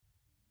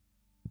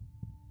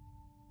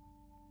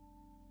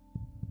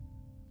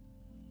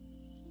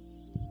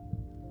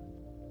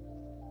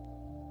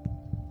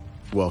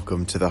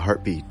Welcome to the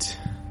Heartbeat.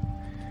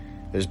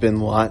 There's been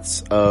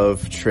lots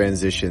of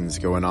transitions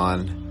going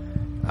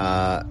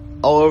on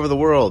all over the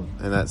world,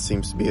 and that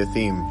seems to be a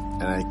theme.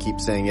 And I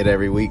keep saying it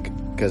every week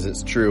because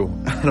it's true.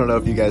 I don't know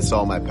if you guys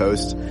saw my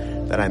post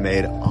that I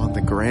made on the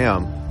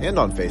gram and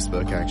on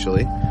Facebook,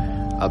 actually,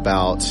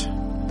 about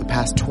the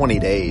past 20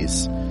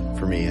 days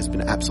for me has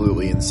been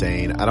absolutely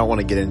insane. I don't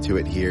want to get into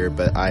it here,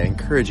 but I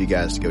encourage you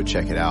guys to go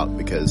check it out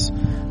because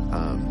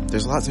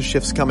there's lots of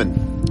shifts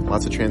coming.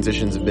 Lots of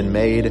transitions have been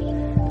made,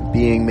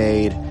 being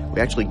made. We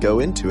actually go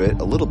into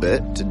it a little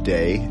bit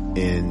today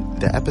in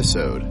the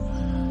episode.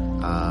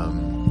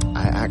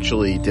 I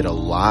actually did a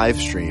live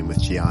stream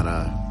with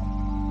Gianna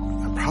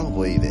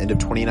probably the end of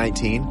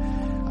 2019.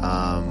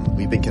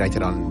 We've been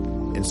connected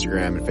on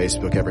Instagram and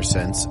Facebook ever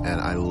since,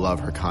 and I love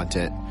her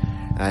content.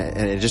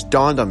 And it just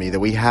dawned on me that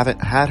we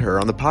haven't had her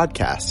on the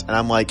podcast. And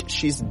I'm like,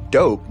 she's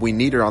dope. We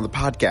need her on the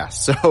podcast.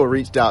 So I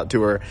reached out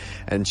to her,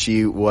 and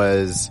she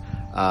was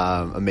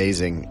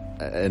amazing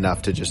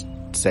enough to just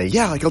say,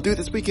 yeah, like I'll do it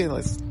this weekend.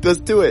 Let's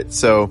do it.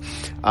 So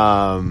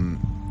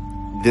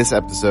this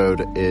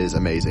episode is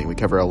amazing. We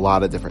cover a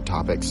lot of different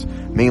topics,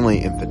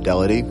 mainly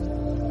infidelity,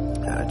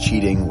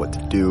 cheating, what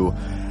to do.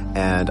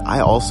 And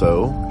I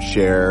also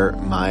share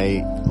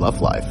my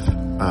love life,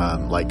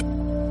 like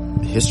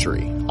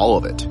history, all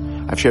of it.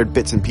 I've shared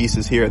bits and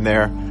pieces here and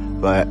there,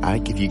 but I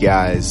give you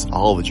guys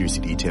all the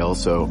juicy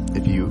details. So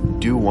if you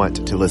do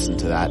want to listen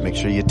to that, make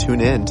sure you tune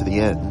in to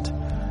the end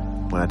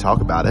when I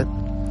talk about it.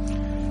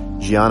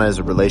 Gianna is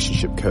a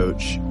relationship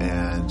coach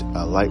and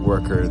a light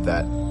worker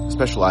that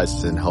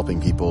specializes in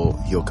helping people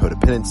heal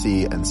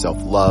codependency and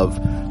self-love.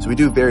 So we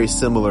do very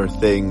similar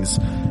things,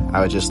 I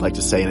would just like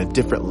to say, in a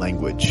different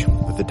language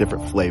with a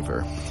different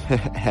flavor.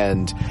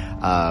 And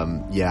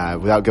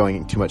without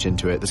going too much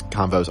into it, this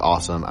convo is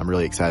awesome. I'm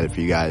really excited for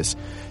you guys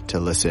to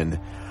listen.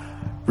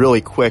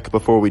 Really quick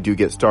before we do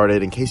get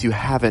started, in case you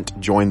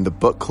haven't joined the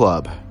book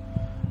club,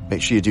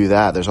 make sure you do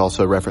that. There's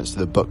also a reference to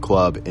the book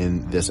club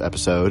in this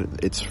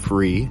episode. It's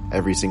free.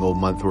 Every single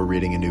month we're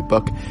reading a new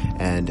book.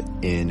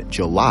 And in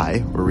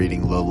July, we're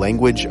reading The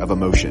Language of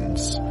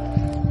Emotions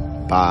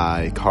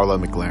by Carla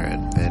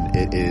McLaren. And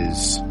it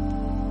is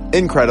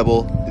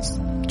incredible. It's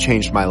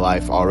changed my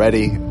life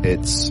already.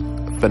 It's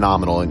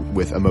phenomenal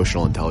with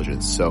emotional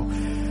intelligence. So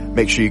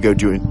make sure you go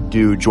join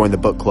the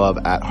book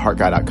club at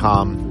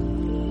heartguy.com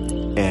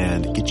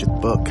and get your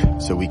book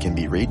so we can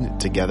be reading it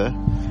together.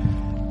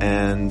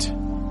 And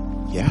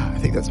yeah, I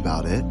think that's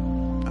about it.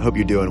 I hope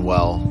you're doing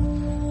well.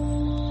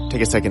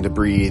 Take a second to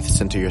breathe,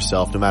 center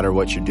yourself, no matter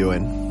what you're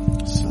doing.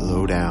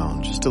 Slow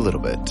down just a little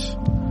bit,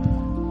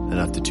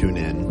 enough to tune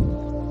in.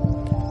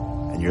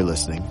 And you're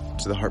listening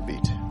to The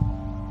Heartbeat.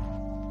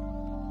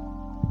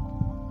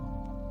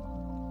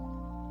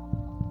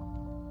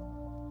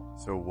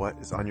 So what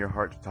is on your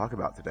heart to talk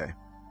about today?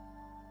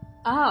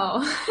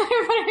 Oh,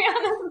 you're putting me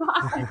on the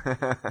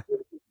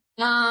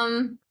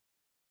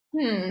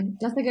spot.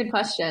 That's a good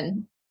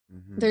question.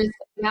 Mm-hmm.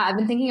 I've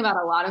been thinking about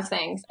a lot of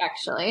things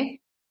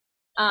actually.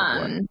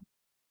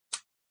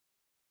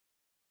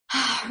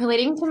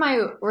 Relating to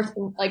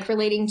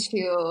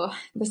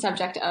the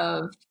subject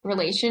of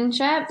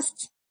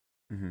relationships.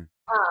 Mm-hmm.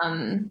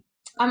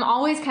 I'm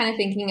always kind of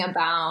thinking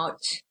about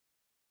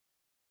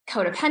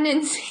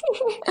codependency,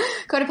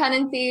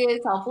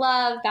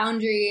 self-love,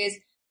 boundaries,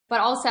 but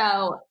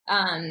also,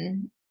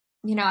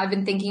 I've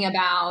been thinking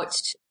about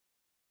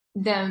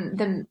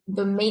the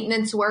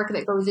maintenance work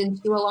that goes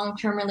into a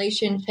long-term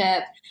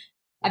relationship.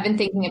 I've been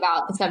thinking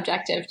about the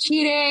subject of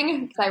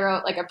cheating because I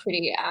wrote like a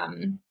pretty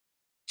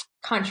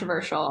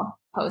controversial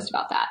post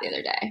about that the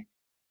other day.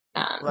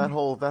 That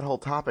whole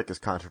topic is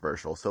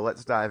controversial, so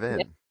let's dive in.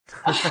 Yeah.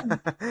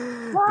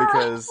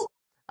 Because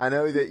I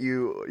know that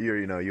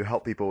you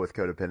help people with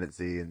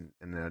codependency and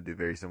do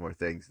very similar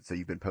things. So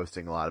you've been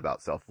posting a lot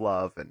about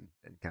self-love and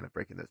kind of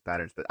breaking those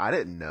patterns, but I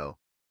didn't know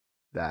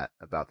that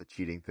about the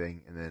cheating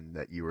thing, and then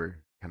that you were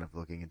kind of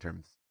looking in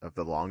terms of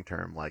the long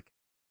term, like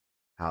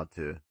how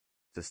to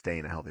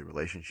sustain a healthy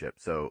relationship.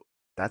 So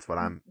that's what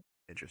I'm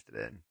interested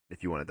in,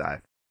 if you want to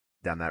dive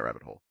down that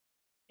rabbit hole.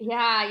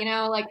 Yeah,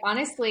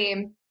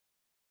 honestly,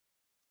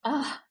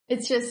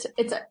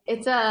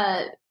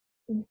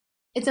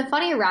 it's a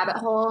funny rabbit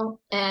hole,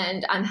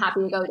 and I'm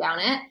happy to go down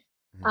it.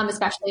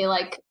 Especially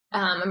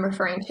I'm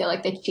referring to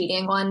like the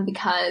cheating one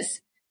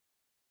because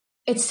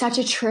it's such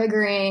a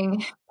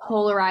triggering,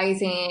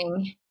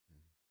 polarizing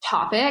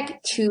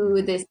topic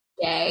to this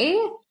day.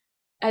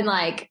 And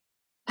I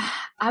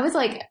was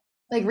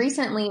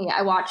recently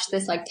I watched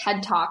this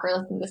TED Talk or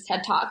listened to this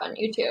TED Talk on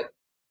YouTube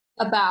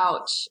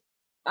about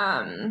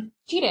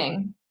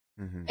cheating.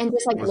 Mm-hmm. And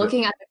just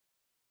looking at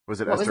was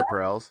it Esther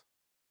Perel's?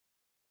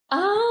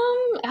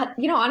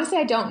 Honestly,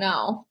 I don't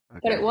know,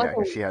 but it was.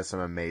 Yeah, she has some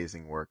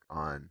amazing work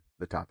on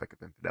the topic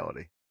of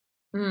infidelity.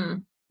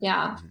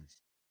 Yeah.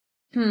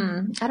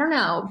 Mm-hmm. I don't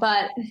know,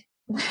 but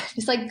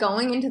just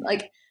going into I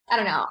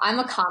don't know. I'm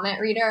a comment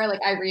reader.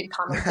 I read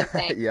comments of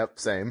things. Yep,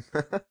 same.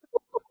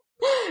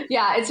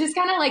 Yeah, it's just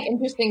kind of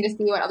interesting to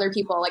see what other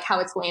people how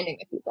it's landing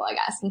with people, I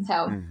guess. And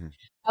so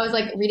I was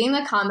like reading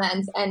the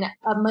comments, and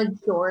a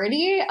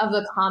majority of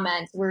the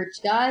comments were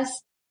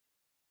just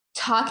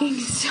talking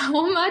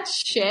so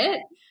much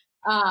shit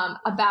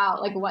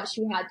about like what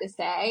she had to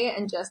say,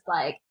 and just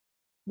like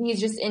these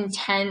just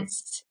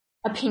intense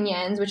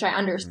opinions, which I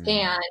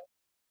understand,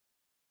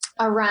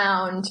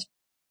 around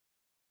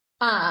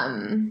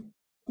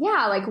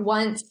yeah, like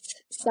once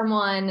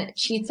someone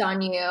cheats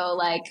on you,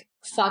 like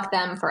fuck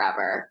them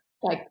forever,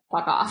 like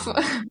fuck off.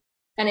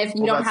 And if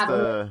you don't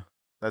have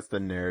that's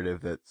the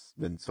narrative that's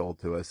been sold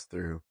to us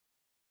through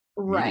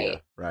right,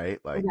 media, right?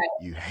 Like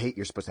right.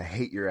 you're supposed to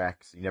hate your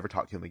ex, you never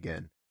talk to him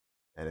again.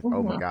 And if,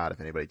 oh my Mm-hmm. God,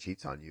 if anybody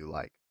cheats on you,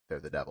 like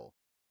they're the devil.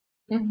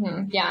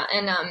 Mm-hmm. Yeah.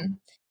 And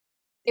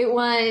it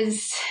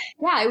was,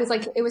 yeah, it was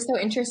like, it was so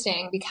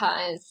interesting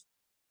because,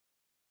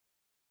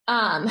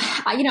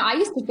 I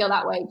used to feel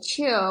that way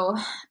too,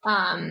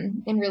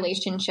 in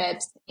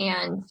relationships.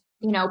 And,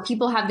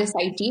 people have this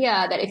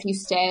idea that if you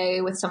stay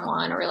with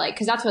someone, or like,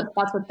 cause that's what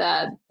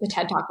the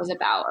TED Talk was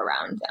about,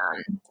 around,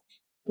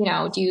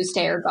 do you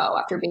stay or go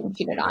after being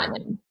cheated on?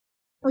 Right. And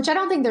which I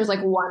don't think there's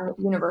like one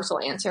universal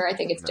answer. I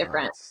think it's No,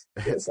 different.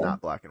 it's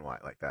not black and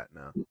white like that.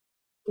 No.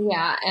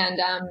 Yeah.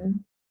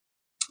 And,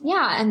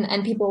 yeah.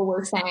 And people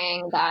were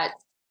saying that,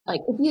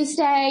 like, if you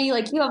stay,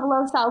 like, you have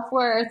low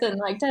self-worth, and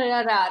like, da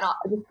da da da,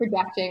 and just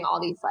projecting all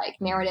these like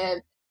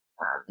narratives,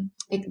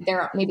 like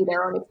maybe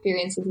their own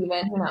experiences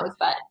even, who knows,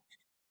 but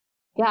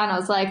yeah. And I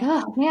was like,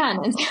 oh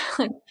man. And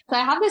so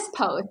I have this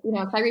post,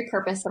 cause I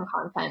repurpose some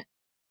content,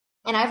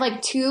 and I have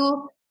like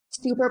two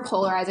super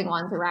polarizing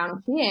ones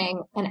around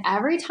cheating. And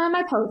every time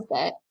I post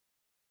it,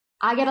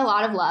 I get a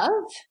lot of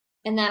love.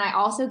 And then I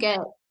also get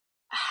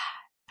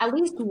at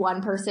least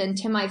one person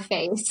to my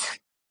face.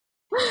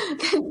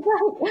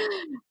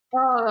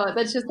 Oh,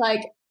 that's just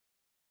like,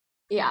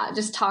 yeah,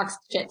 just talks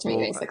shit to me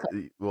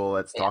basically. Well,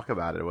 let's Yeah. talk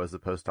about it. What does the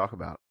post talk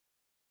about?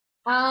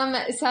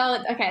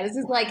 So, okay, this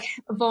is like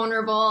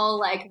vulnerable,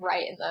 like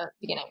right in the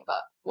beginning,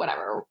 but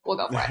whatever, we'll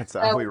go for it. That's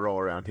how we roll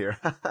around here.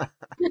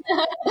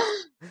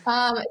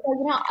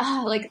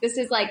 Like this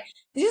is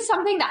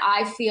something that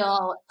I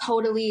feel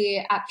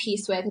totally at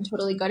peace with and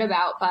totally good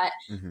about. But,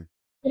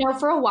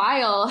 for a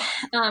while,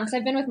 cause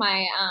I've been with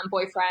my,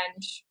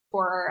 boyfriend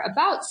for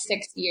about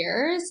 6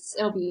 years.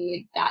 It'll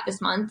be that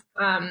this month.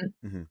 And,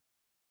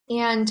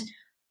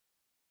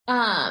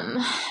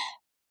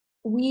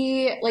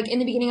 we, like, in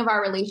the beginning of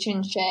our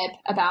relationship,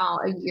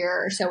 about a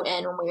year or so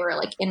in, when we were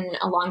like in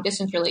a long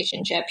distance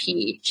relationship,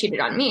 he cheated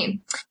on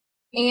me.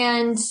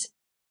 And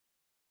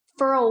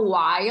for a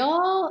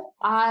while,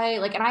 I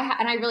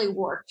really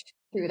worked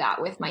through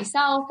that with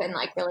myself, and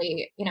like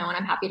really, and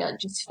I'm happy to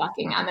just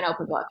I'm an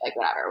open book, like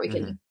whatever, we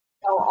can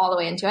go all the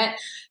way into it.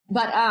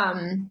 But,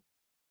 well,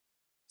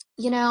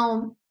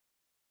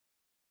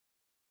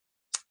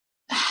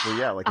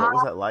 yeah, like what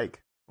was that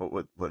like?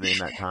 What in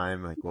that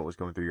time, like what was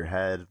going through your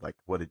head? Like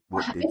what did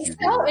you do? It's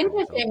so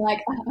interesting. Like,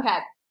 okay.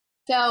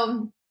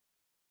 So,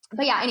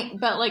 but yeah,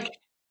 but like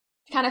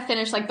kind of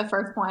finish like the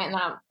first point, and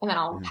then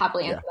I'll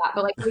happily answer that.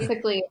 But like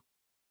basically,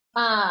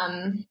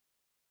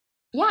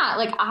 yeah,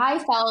 like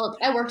I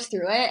worked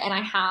through it, and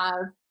I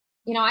have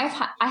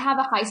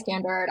a high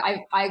standard.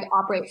 I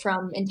operate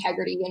from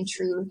integrity and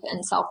truth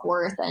and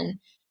self-worth, and,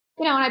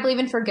 and I believe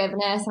in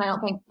forgiveness, and I don't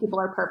think people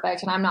are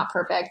perfect, and I'm not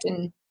perfect.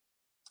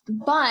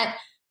 But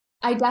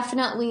I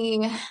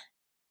definitely,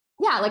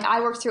 yeah, like I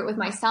worked through it with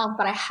myself,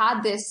 but I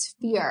had this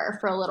fear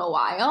for a little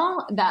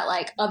while that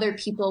like other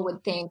people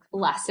would think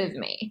less of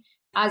me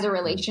as a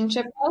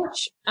relationship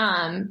coach,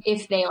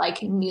 if they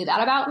like knew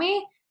that about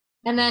me.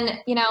 And then,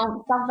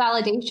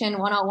 self-validation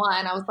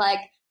 101, I was like,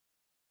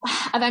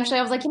 eventually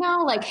I was like,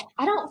 like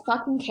I don't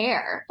fucking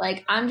care.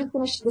 Like I'm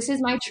just this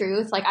is my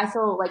truth. Like I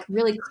feel like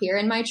really clear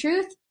in my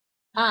truth.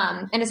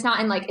 And it's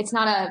not it's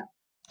not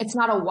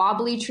a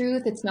wobbly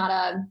truth. It's not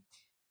a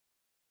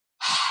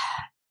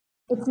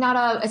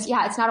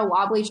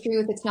wobbly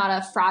truth. It's not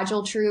a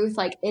fragile truth.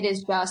 Like it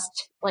is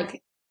just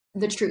like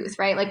the truth,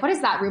 right? Like what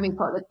is that Rumi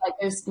quote? It's like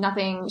there's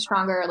nothing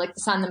stronger, like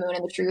the sun, the moon,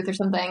 and the truth, or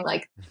something.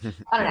 Like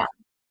I don't know,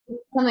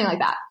 something like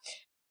that.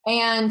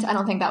 And I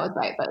don't think that was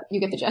right, but you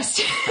get the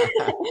gist.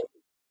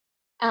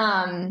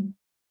 And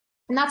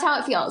that's how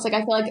it feels. Like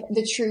I feel like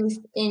the truth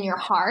in your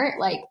heart,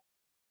 like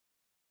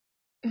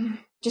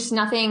just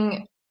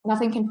nothing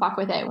can fuck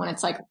with it when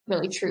it's like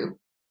really true.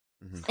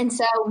 And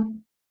so,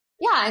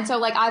 yeah. And so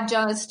like I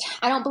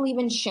don't believe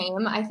in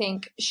shame. I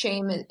think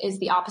shame is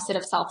the opposite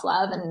of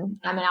self-love, and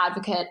I'm an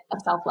advocate of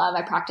self-love.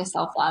 I practice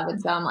self-love.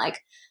 And so I'm like,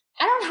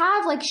 I don't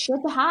have like shit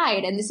to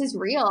hide, and this is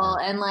real.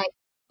 And like,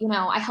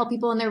 I help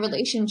people in their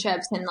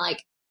relationships, and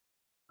like,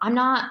 I'm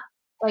not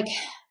like,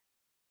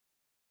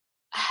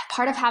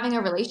 part of having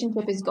a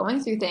relationship is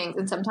going through things.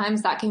 And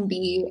sometimes that can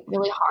be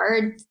really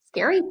hard,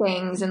 scary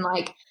things. And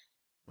like,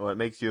 well, it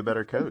makes you a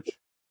better coach.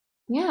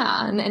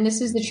 Yeah. And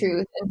this is the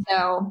truth. And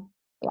so,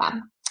 yeah,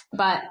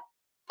 but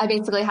I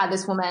basically had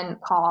this woman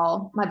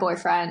call my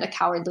boyfriend a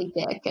cowardly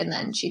dick. And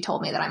then she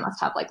told me that I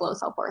must have like low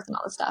self-worth and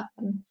all this stuff.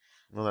 And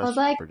well, that's I was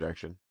like,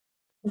 projection.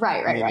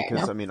 Right.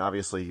 Because, no. I mean,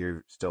 obviously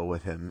you're still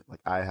with him. Like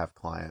I have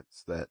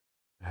clients that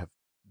have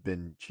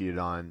been cheated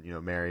on,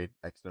 married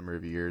X number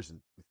of years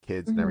and with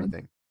kids and Mm-hmm.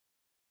 everything.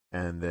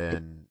 And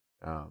then,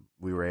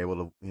 we were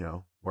able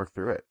to, work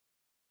through it.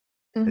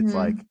 It's Mm-hmm.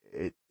 like,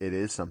 it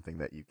is something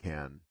that you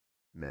can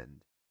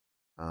mend.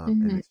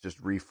 And Mm-hmm. it's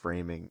just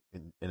reframing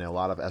in a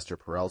lot of Esther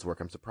Perel's work.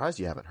 I'm surprised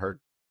you haven't heard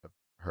of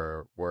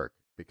her work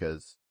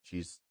because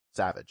she's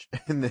savage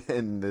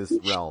in this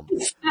realm.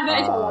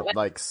 I love it.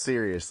 Like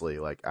seriously,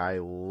 like I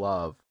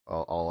love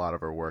a lot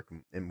of her work,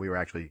 and we were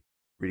actually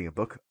reading a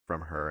book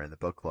from her in the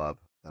book club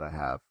that I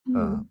have.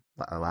 Mm-hmm.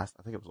 I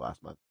think it was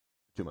last month,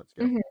 2 months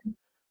ago.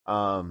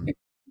 Mm-hmm.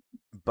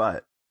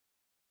 But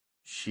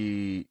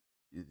she,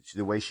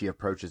 the way she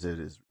approaches it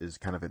is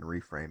kind of in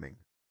reframing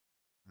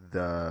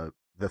the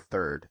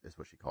third is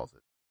what she calls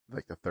it,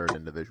 like the third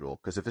individual.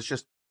 Because if it's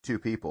just two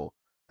people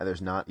and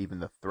there's not even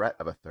the threat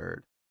of a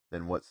third,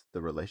 then what's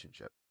the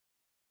relationship?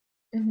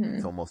 It's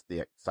Mm-hmm. almost the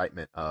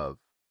excitement of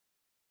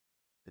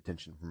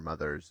attention from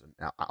others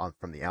and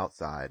from the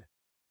outside,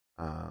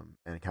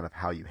 and kind of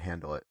how you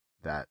handle it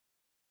that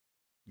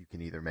you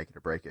can either make it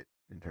or break it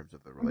in terms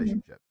of the Mm-hmm.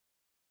 relationship.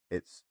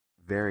 It's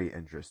very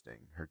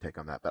interesting, her take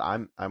on that. But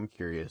I'm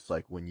curious,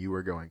 like when you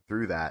were going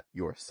through that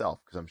yourself,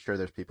 because I'm sure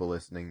there's people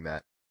listening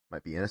that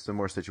might be in a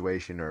similar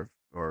situation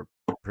or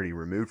pretty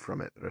removed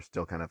from it, but are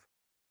still kind of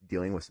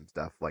dealing with some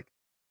stuff. Like,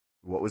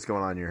 what was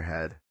going on in your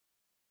head?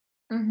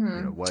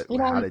 Mm-hmm. What You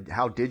know,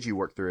 how did you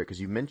work through it? Because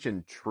you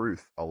mentioned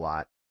truth a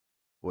lot,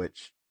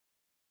 which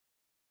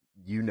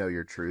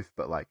your truth,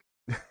 but like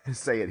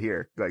say it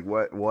here. Like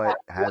what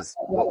was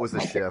the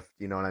shift?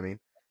 You know what I mean?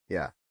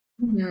 Yeah.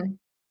 mm-hmm.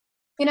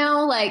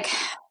 Like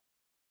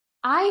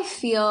I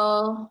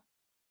feel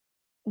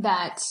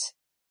that,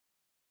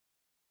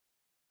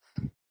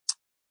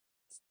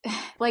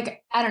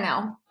 like, I don't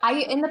know.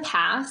 In the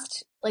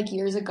past, like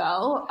years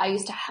ago, I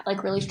used to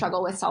like really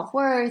struggle with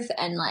self-worth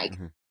and like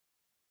Mm-hmm.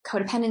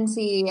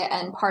 codependency.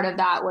 And part of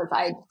that was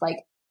I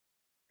like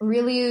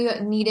really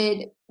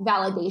needed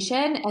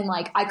validation. And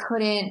like, I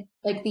couldn't,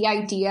 like the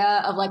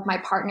idea of like my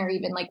partner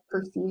even like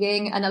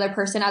perceiving another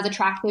person as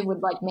attractive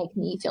would like make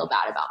me feel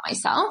bad about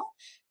myself.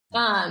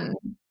 Um,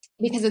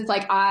 because it's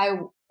like,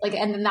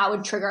 and then that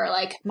would trigger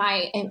like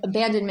my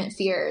abandonment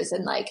fears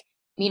and like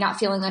me not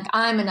feeling like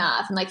I'm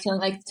enough and like feeling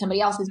like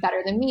somebody else is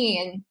better than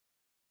me.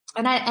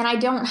 And I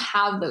don't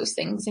have those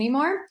things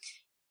anymore.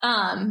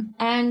 And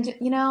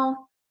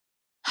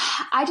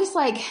I just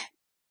like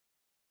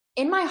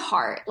in my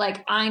heart,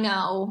 like I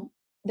know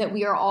that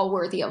we are all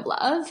worthy of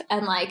love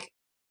and like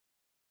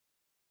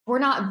we're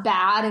not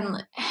bad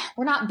and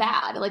we're not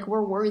bad. Like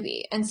we're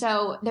worthy. And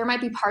so there might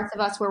be parts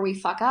of us where we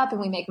fuck up and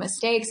we make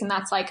mistakes. And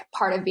that's like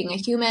part of being a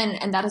human.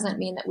 And that doesn't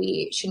mean that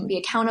we shouldn't be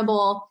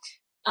accountable,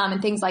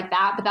 and things like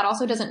that. But that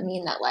also doesn't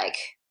mean that like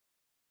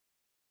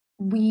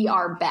we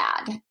are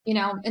bad.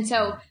 And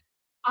so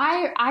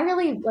I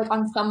really like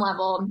on some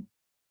level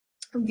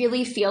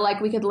really feel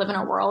like we could live in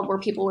a world where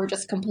people were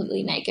just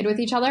completely naked with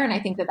each other. And I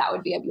think that that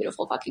would be a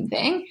beautiful fucking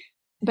thing.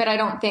 But I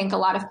don't think a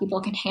lot of people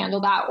can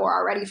handle that or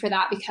are ready for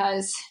that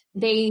because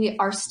they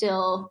are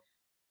still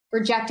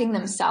rejecting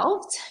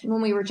themselves. And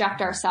when we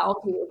reject ourselves,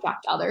 we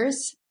reject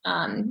others.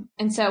 And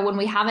so when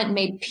we haven't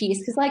made peace,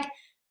 because like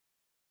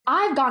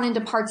I've gone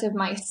into parts of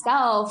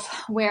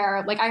myself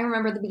where like I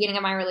remember the beginning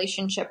of my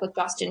relationship with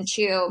Justin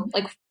too.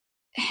 Like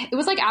it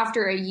was like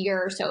after a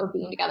year or so of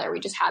being together, we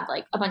just had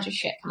like a bunch of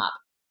shit come up.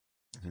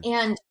 Mm-hmm.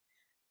 And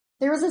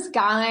there was this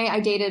guy I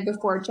dated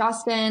before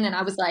Justin, and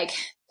I was like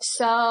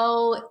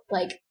so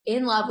like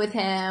in love with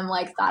him,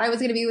 like thought I was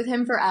going to be with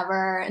him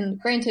forever. And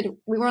granted,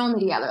 we were only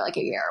together like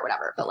a year or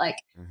whatever, but like,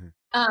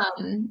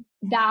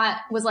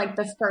 that was like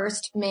the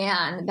first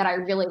man that I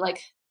really like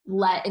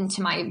let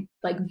into my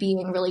like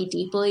being really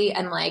deeply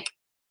and like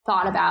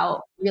thought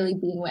about really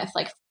being with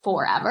like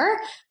forever.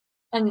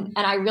 And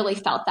I really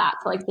felt that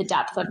to like the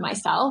depth of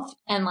myself.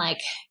 And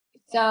like,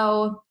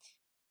 so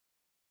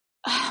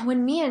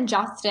when me and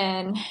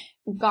Justin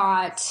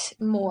got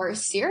more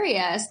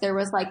serious, there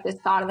was like this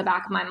thought in the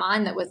back of my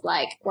mind that was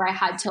like where I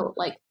had to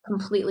like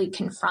completely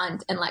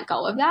confront and let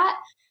go of that.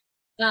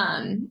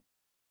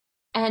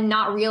 And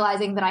not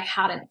realizing that I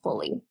hadn't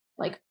fully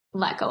like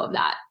let go of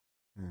that.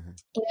 Mm-hmm.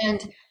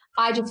 And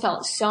I just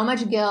felt so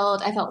much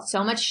guilt. I felt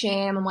so much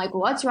shame. I'm like,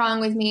 what's wrong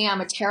with me?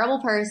 I'm a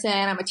terrible person.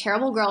 I'm a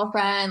terrible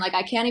girlfriend. Like,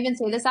 I can't even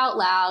say this out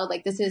loud.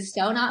 Like, this is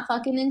so not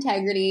fucking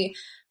integrity.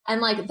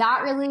 And like,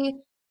 that really,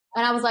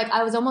 and I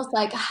was almost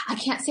like, I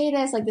can't say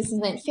this. Like, this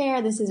isn't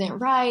fair. This isn't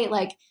right.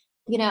 Like,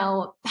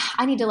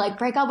 I need to like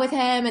break up with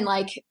him and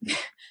like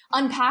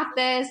unpack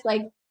this.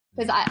 Like,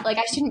 cause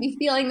I shouldn't be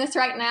feeling this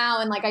right now.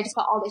 And like, I just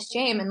felt all this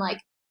shame and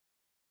like,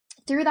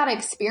 through that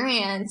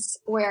experience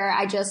where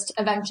I just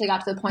eventually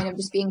got to the point of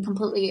just being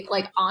completely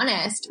like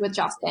honest with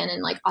Justin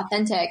and like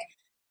authentic,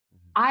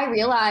 I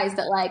realized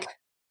that like,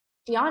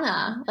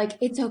 Gianna, like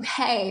it's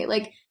okay.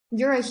 Like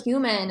you're a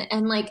human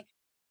and like,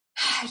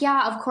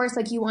 yeah, of course,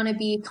 like you want to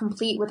be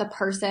complete with a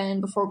person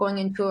before going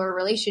into a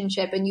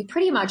relationship and you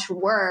pretty much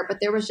were, but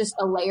there was just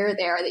a layer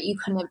there that you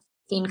couldn't have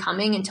seen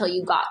coming until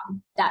you got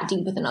that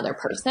deep with another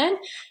person.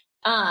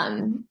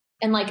 And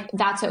like,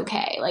 that's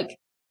okay. Like,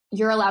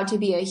 you're allowed to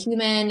be a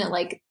human.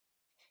 Like,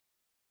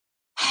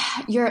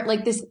 you're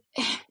like this,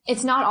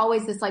 it's not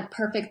always this like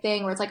perfect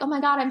thing where it's like, oh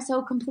my God, I'm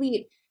so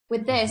complete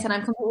with this and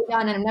I'm completely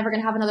done and I'm never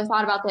going to have another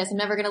thought about this. I'm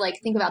never going to like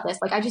think about this.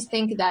 Like, I just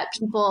think that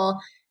people,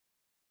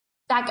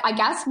 that I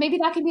guess maybe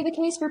that could be the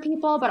case for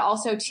people, but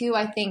also too,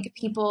 I think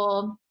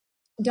people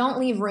don't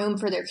leave room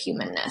for their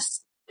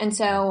humanness. And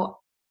so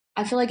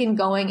I feel like in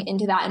going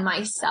into that in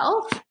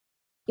myself,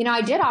 you know,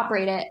 I did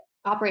operate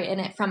in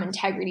it from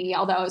integrity,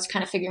 although I was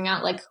kind of figuring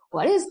out like,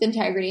 what is the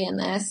integrity in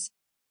this?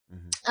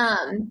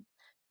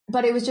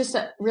 But it was just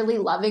really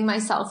loving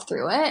myself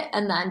through it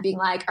and then being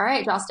like, all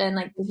right, Justin,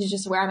 like, this is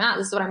just where I'm at.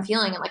 This is what I'm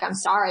feeling. And like, I'm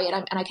sorry.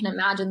 And I can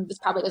imagine this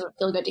probably doesn't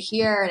feel good to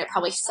hear and it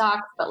probably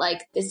sucks, but like,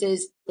 this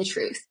is the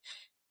truth.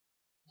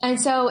 And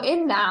so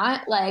in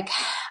that, like,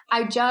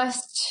 I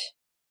just,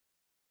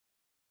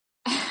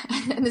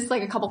 and this is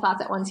like a couple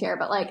thoughts at once here,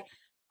 but like,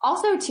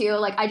 also too,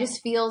 like, I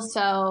just feel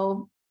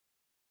so,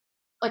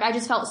 like, I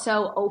just felt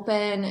so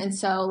open and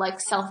so like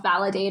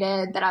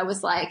self-validated that I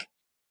was like,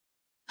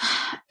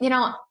 you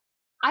know,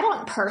 I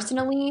don't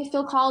personally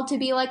feel called to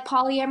be like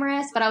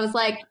polyamorous, but I was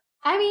like,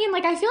 I mean,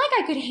 like, I feel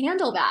like I could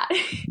handle that.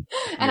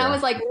 And I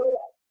was like,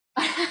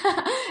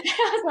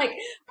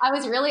 I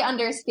was really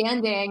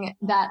understanding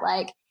that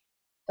like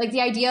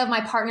the idea of my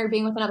partner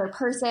being with another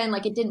person,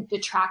 like it didn't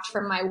detract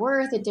from my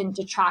worth. It didn't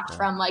detract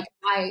from like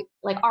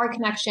our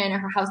connection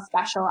or how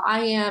special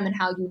I am and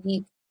how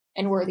unique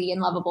and worthy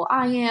and lovable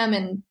I am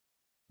and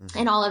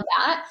all of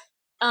that.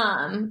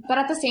 But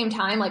at the same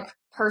time, like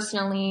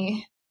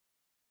personally,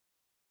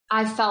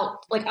 I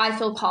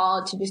feel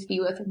called to just be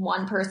with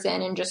one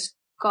person and just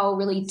go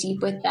really deep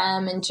with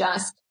them and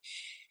just,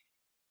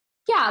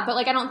 yeah, but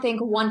like, I don't think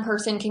one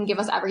person can give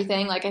us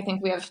everything. Like, I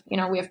think we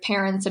have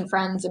parents and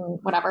friends and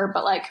whatever,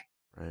 but like,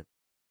 right.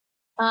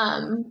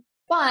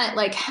 But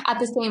like at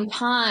the same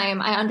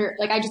time,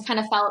 I just kind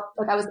of felt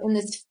like I was in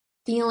this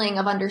feeling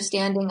of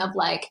understanding of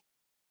like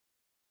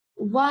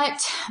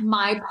what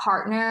my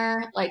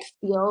partner like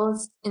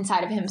feels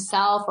inside of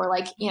himself or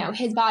like, you know,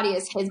 his body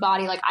is his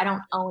body. Like I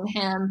don't own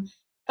him,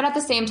 but at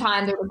the same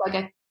time, there was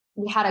like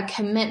we had a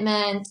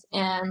commitment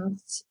and,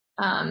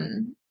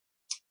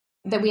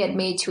 that we had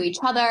made to each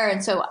other.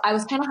 And so I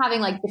was kind of having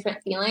like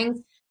different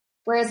feelings.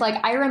 Whereas like,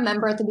 I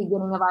remember at the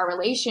beginning of our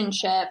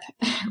relationship,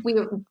 we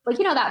were like,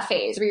 you know, that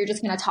phase where you're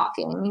just kind of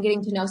talking and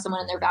getting to know someone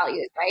and their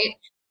values. Right.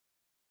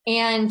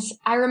 And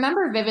I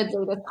remember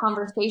vividly this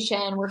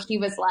conversation where he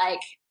was like,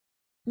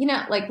 you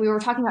know, like we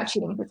were talking about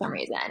cheating for some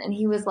reason. And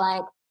he was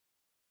like,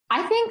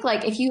 I think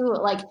like if you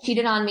like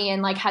cheated on me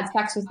and like had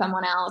sex with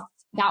someone else,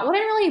 that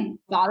wouldn't really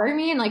bother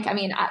me. And like, I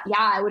mean,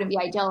 yeah, I wouldn't be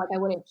ideal. Like I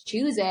wouldn't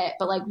choose it,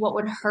 but like what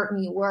would hurt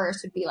me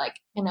worse would be like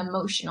an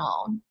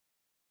emotional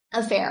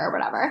affair or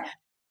whatever.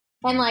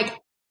 And like,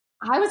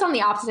 I was on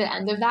the opposite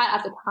end of that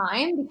at the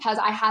time because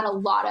I had a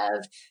lot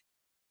of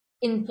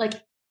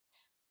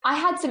I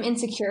had some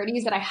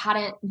insecurities that I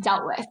hadn't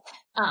dealt with,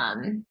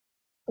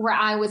 where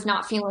I was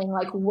not feeling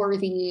like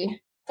worthy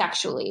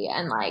sexually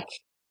and like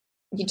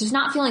just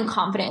not feeling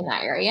confident in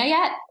that area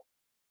yet.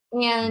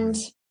 And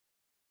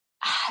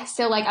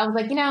so like, I was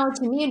like, you know,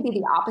 to me, it'd be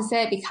the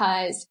opposite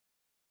because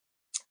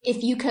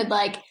if you could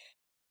like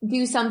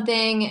do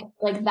something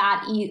like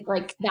that, if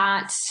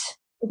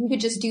you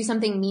could just do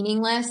something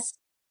meaningless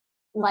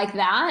like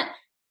that,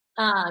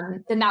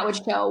 then that would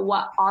show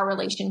what our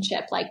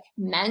relationship like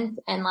meant.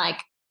 And like,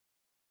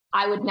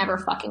 I would never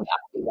fucking talk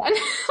to you again.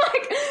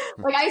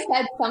 like I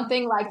said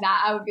something like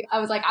that. I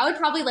was like, I would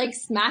probably like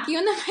smack you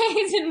in the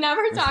face and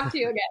never talk to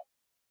you again.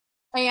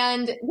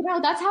 And you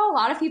know, that's how a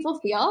lot of people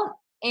feel.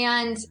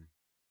 And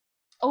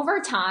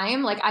over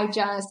time, like I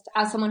just,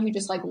 as someone who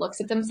just like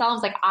looks at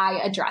themselves, like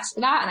I addressed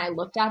that and I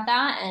looked at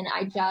that and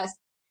I just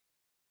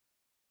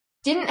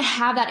didn't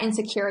have that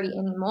insecurity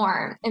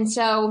anymore. And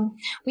so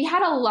we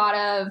had a lot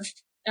of,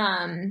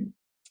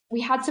 we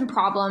had some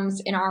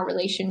problems in our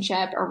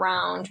relationship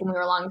around when we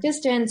were long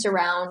distance,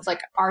 around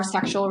like our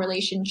sexual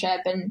relationship.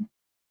 And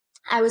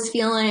I was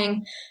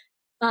feeling,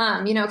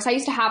 you know, cause I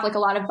used to have like a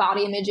lot of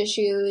body image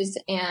issues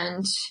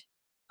and,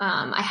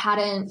 I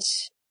hadn't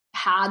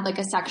had like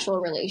a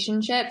sexual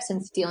relationship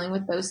since dealing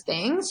with those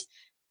things.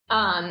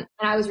 And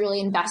I was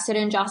really invested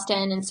in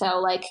Justin. And so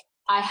like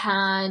I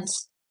had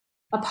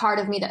a part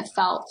of me that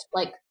felt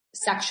like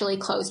sexually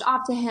closed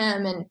off to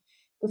him and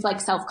was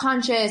like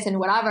self-conscious and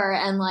whatever.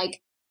 And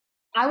like,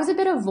 I was a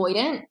bit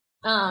avoidant.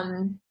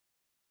 And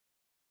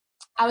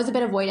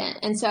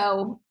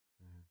so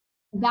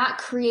that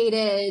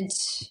created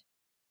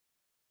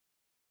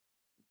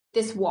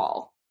this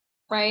wall,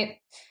 right?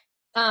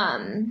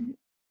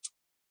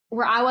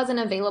 Where I wasn't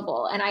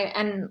available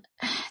and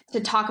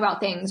to talk about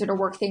things or to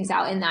work things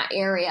out in that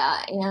area.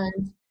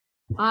 And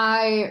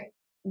I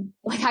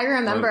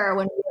remember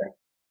when we were,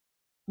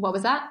 what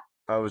was that?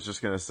 I was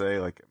just going to say,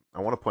 like,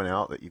 I want to point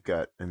out that you've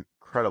got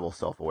incredible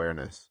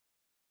self-awareness.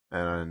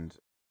 And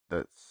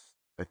that's,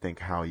 I think,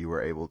 how you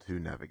were able to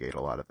navigate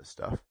a lot of this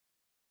stuff.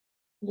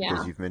 Yeah.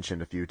 Because you've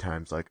mentioned a few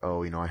times, like,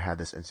 oh, you know, I had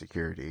this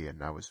insecurity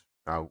and I was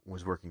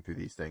working through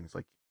these things.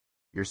 Like,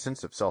 your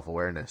sense of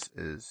self-awareness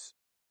is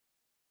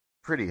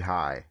pretty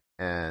high.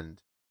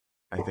 And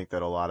I think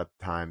that a lot of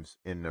times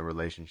in a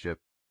relationship,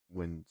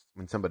 when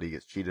somebody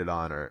gets cheated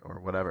on or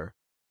whatever,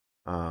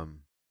 um,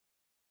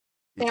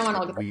 They don't want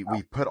to look at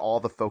we put all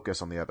the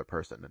focus on the other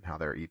person and how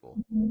they're evil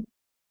themselves.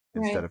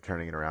 instead Right. of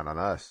turning it around on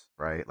us,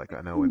 right? Like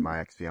I know when my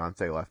ex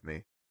fiance left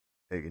me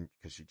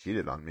because she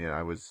cheated on me,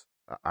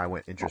 I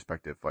went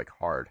introspective like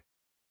hard,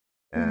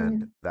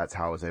 and Hmm. that's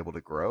how I was able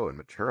to grow and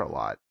mature a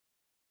lot,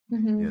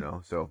 Hmm.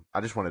 So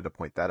I just wanted to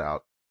point that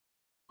out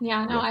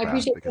Yeah, no, real I fast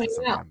appreciate because it's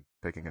pointing it something out. I'm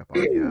picking up on.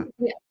 Yeah.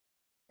 Yeah,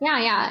 yeah,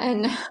 yeah.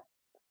 And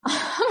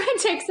I'm gonna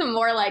take some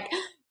more like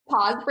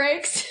pause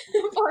breaks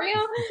for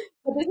you.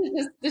 But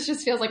this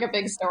just feels like a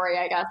big story,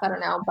 I guess. I don't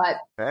know,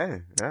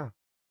 Hey, yeah.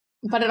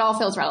 but it all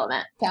feels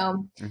relevant.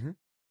 So, Hmm.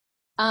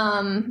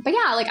 but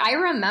yeah, like I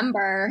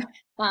remember,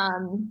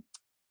 um,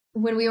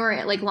 when we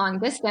were like long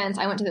distance,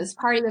 I went to this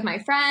party with my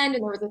friend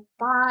and there was this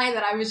guy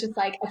that I was just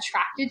like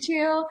attracted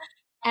to.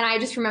 And I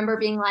just remember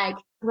being like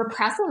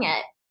repressing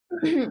it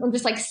and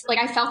just like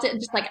I felt it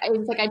just like, it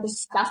was like I just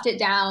stuffed it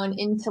down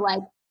into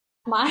like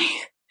my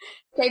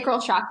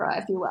sacral chakra,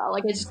 if you will.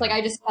 Like it's just like, Hmm.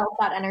 I just felt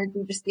that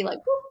energy just be like,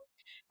 whoop.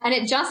 And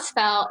it just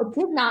felt, it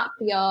did not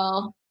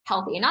feel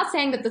healthy. Not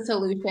saying that the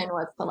solution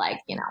was to like,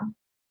 Jump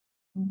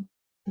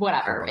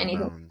whatever, on anything.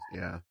 hormones.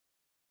 Yeah.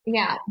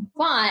 Yeah.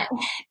 But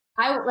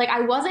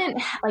I wasn't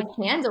like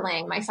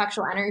handling my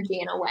sexual energy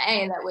in a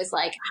way that was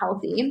like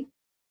healthy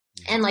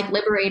and Hmm. like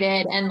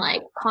liberated and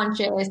like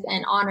conscious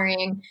and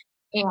honoring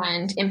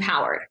and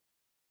empowered.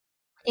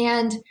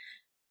 And,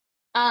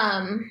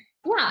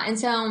 yeah. And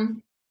so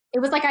it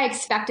was like I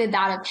expected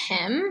that of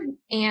him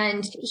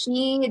and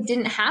he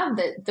didn't have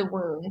the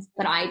wounds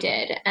that I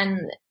did.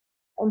 And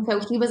so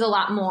he was a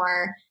lot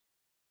more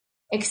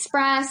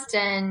expressed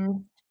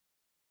and,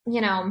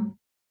 you know,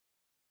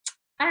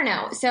 I don't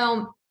know.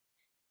 So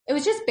it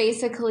was just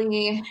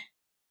basically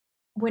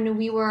when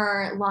we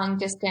were long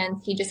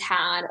distance, he just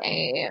had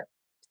a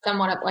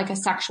somewhat of like a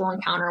sexual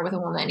encounter with a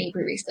woman he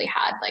previously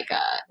had like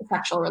a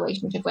sexual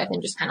relationship with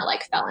and just kind of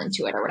like fell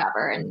into it or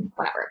whatever and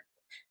whatever.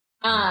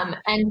 Hmm.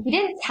 And he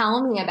didn't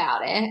tell me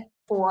about it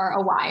for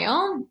a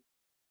while.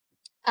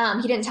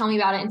 He didn't tell me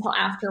about it until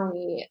after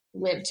we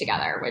lived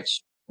together,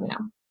 which,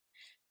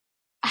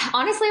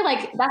 honestly,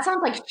 like that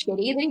sounds like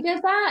shitty that he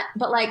did that,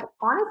 but like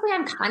honestly,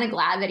 I'm kind of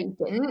glad that he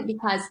didn't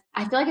because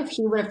I feel like if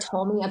he would have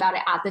told me about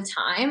it at the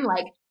time,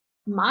 like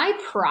my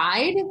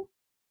pride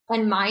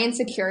and my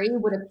insecurity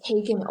would have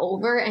taken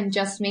over and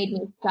just made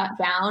me shut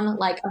down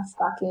like a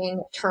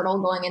fucking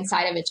turtle going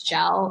inside of its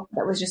shell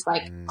that was just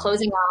like Mm.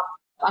 closing off,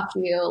 fuck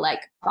you, like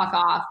fuck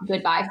off,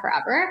 goodbye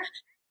forever.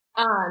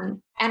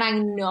 And I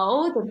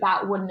know that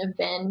that wouldn't have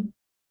been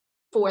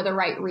for the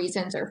right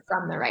reasons or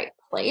from the right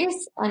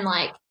place. And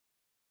like,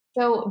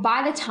 so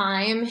by the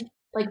time,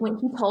 like when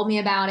he told me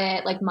about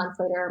it, like months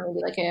later,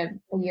 maybe like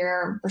a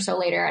year or so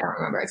later, I don't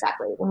remember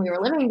exactly when we were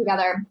living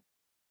together.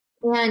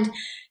 And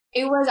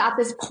it was at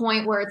this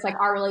point where it's like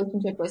our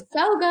relationship was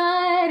so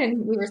good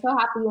and we were so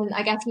happy. And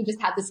I guess he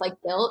just had this like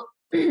guilt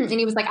and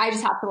he was like, I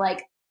just have to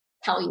like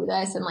tell you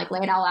this and like lay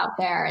it all out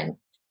there. And,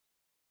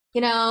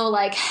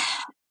 like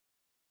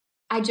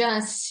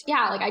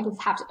yeah, like I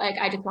just have to, like,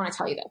 I just want to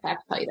tell you this. I have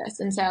to tell you this.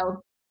 And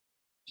so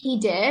he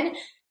did.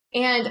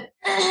 And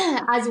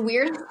as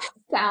weird as it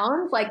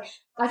sounds, like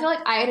I feel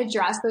like I had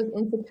addressed those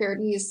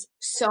insecurities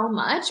so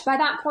much by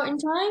that point in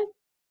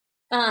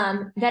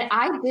time, that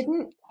I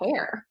didn't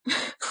care.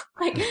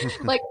 like,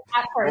 like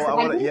at Well, first, I like I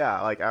want to, didn't.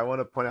 yeah, like I want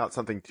to point out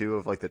something too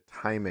of like the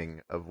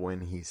timing of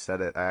when he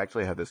said it. I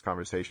actually had this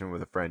conversation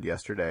with a friend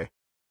yesterday,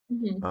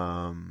 Mhm.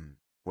 um,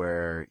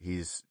 where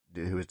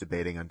who was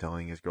debating on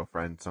telling his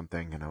girlfriend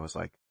something, and I was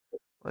like,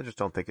 well, I just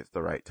don't think it's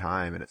the right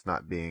time, and it's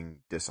not being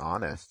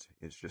dishonest.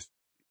 It's just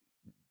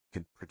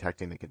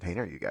protecting the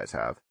container you guys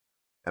have.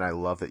 And I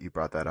love that you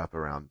brought that up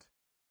around,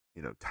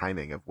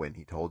 timing of when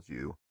he told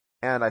you.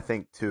 And I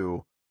think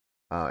too,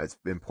 it's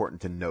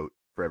important to note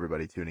for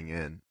everybody tuning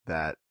in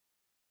that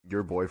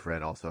your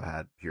boyfriend also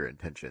had pure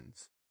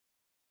intentions,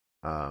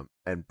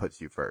 and puts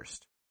you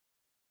first,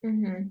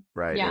 Mhm.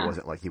 right? It Yeah.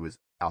 wasn't like he was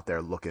out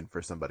there looking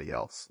for somebody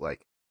else.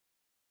 Like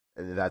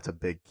that's a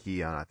big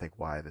key on, I think,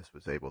 why this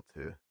was able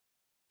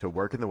to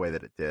work in the way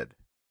that it did,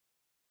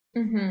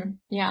 Mhm.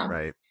 Yeah.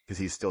 right? Because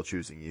he's still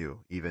choosing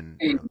you, even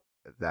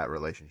that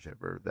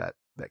relationship or that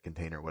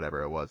container,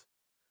 whatever it was.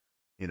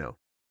 You know,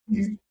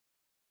 he's Mhm.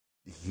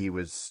 he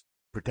was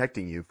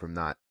protecting you from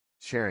not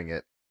sharing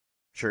it.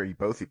 Sure, you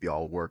both of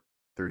y'all worked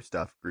through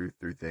stuff, grew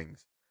through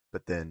things,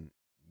 but then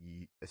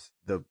he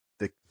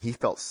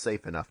felt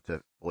safe enough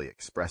to fully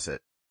express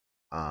it,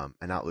 and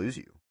not lose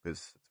you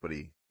because that's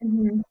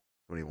Mhm.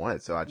 what he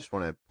wanted. So I just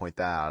want to point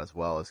that out as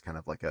well as kind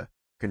of like a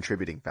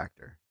contributing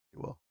factor, if you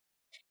will.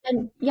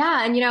 And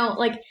yeah, and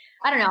like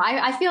I don't know,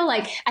 I feel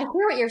like I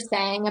hear what you're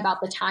saying about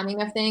the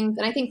timing of things,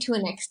 and I think to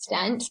an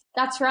extent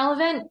that's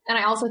relevant, and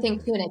I also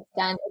think Hmm. to an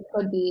extent it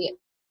could be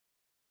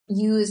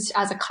used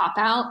as a cop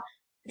out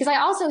because I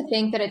also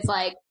think that it's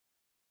like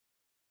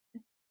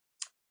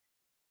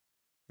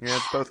Yeah,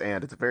 it's both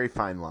and it's a very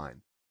fine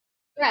line.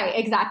 Right.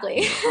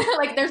 Exactly. You know,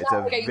 Like there's it's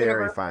not a like a very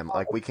universal. fine,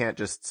 like we can't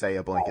just say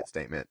a blanket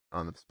statement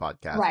on this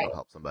podcast and Right. it'll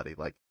help somebody.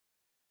 Like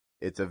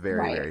it's a very,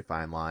 Right. very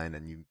fine line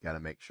and you got to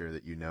make sure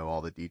that you know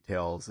all the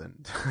details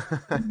and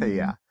Mhm. yeah,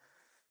 Yeah.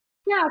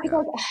 yeah,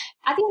 Because like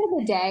at the end of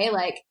the day,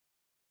 like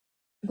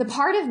the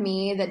part of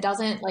me that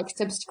doesn't like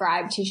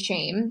subscribe to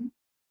shame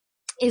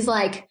is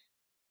like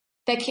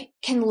that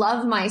can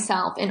love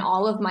myself in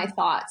all of my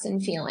thoughts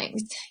and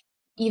feelings,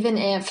 even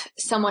if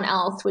someone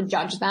else would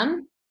judge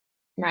them.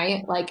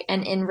 Right. Like,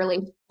 and in really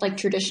like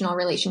traditional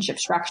relationship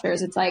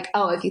structures, it's like,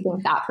 oh, if you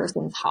think that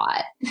person's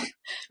hot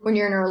when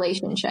you're in a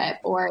relationship,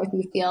 or if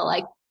you feel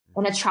like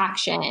an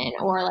attraction,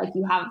 or like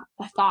you have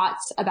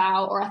thoughts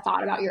about, or a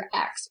thought about your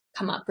ex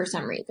come up for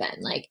some reason,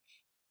 like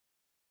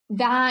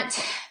that,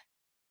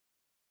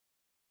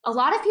 a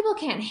lot of people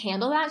can't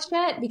handle that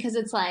shit because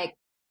it's like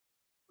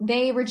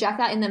they reject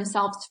that in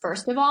themselves,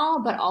 first of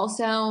all, but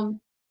also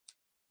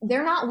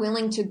they're not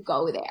willing to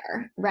go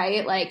there.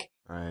 Right. Like,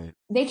 right.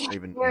 they can't, Or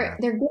even, they're, yeah,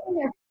 they're giving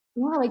their,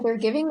 yeah, like they're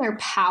giving their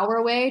power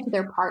away to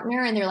their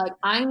partner, and they're like,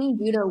 I need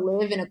you to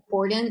live in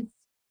accordance,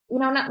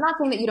 not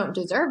saying that you don't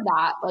deserve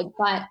that, like,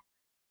 but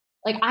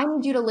like, I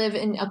need you to live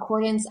in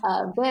accordance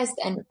of this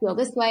and feel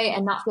this way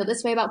and not feel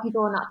this way about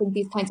people and not think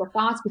these kinds of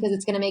thoughts because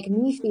it's going to make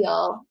me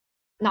feel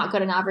not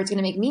good enough, or it's going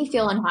to make me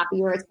feel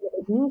unhappy, or it's going to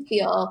make me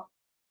feel,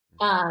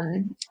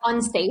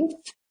 unsafe.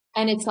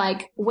 And it's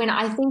like, when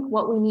I think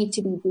what we need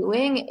to be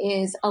doing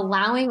is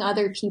allowing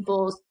other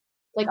people's,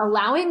 like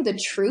allowing the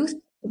truth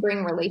to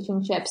bring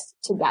relationships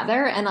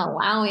together, and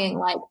allowing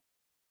like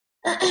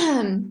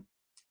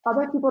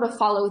other people to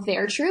follow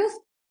their truth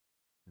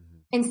mm-hmm.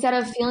 instead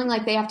of feeling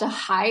like they have to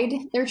hide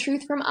their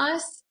truth from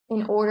us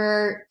in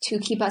order to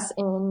keep us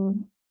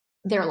in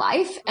their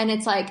life. And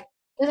it's like,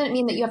 doesn't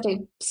mean that you have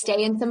to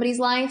stay in somebody's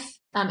life,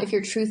 if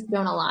your truths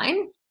don't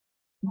align.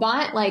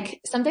 But like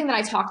something that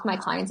I talk to my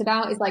clients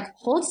about is like,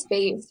 hold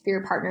space for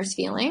your partner's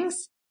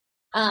feelings.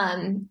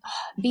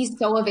 Be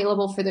so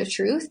available for the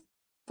truth,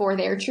 for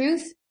their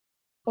truth.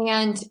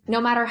 And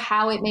no matter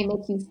how it may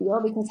make you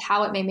feel, because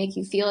how it may make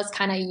you feel is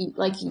kind of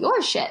like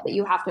your shit that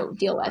you have to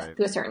deal with Right.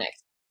 to a certain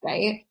extent,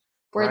 right?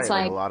 Where it's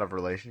Right. Like a like, lot of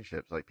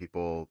relationships, like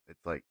people,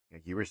 it's like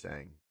you were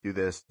saying, do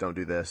this, don't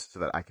do this so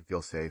that I can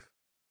feel safe.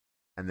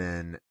 And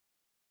then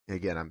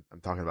again,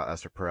 I'm talking about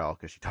Esther Perel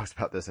because she talks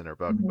about this in her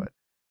book, mm-hmm,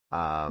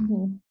 but,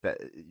 mm-hmm, that,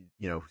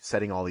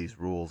 setting all these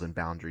rules and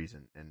boundaries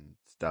and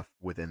stuff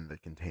within the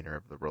container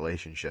of the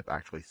relationship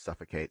actually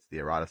suffocates the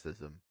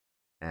eroticism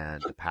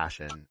and the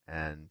passion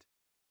and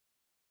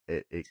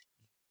it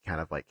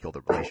kind of like kill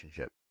the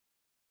relationship.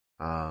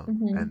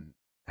 mm-hmm, And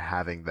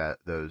having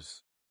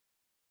those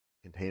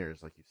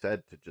containers, like you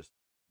said, to just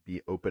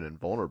be open and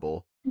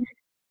vulnerable,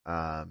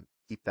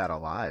 keep that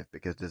alive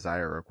because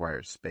desire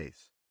requires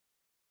space.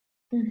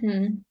 mm-hmm.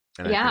 And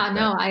I think Yeah,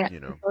 no, that, I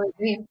totally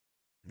agree.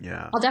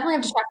 yeah, I'll definitely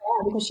have to check her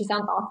out because she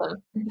sounds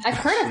awesome. I've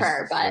heard of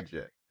her, she's but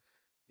legit.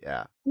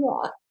 Yeah.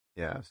 yeah,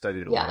 Yeah. I've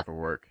studied a lot yeah. of her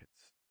work.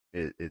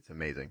 It's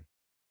amazing.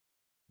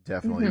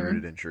 Definitely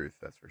rooted Mm-hmm. in truth.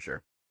 That's for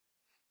sure.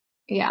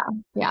 Yeah,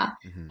 yeah.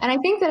 Hmm. And I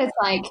think that it's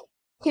like,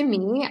 to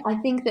me, I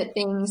think that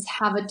things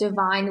have a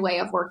divine way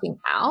of working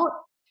out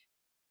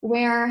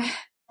where,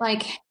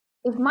 like,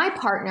 if my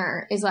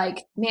partner is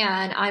like,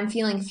 man, I'm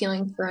feeling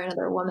feelings for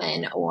another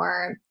woman,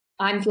 or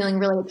I'm feeling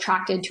really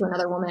attracted to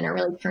another woman, or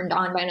really turned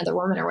on by another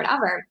woman, or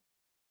whatever,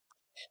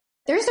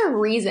 there's a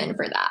reason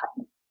for that,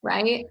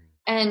 right?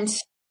 And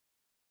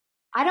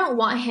I don't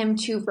want him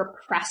to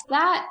repress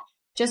that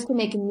just to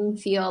make me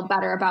feel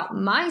better about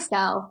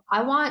myself.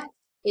 I want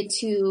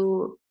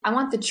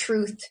the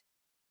truth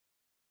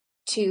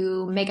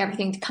to make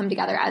everything to come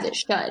together as it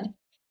should.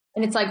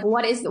 And it's like,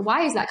 why is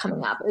that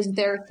coming up? Is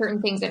there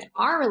certain things in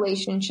our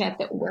relationship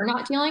that we're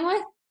not dealing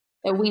with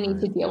that we need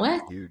Right. to deal Yeah.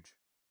 with? Huge.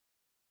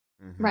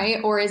 Hmm.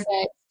 Right? Or is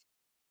it,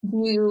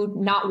 do you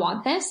not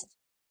want this?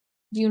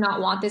 Do you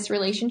not want this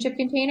relationship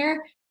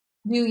container?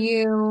 Do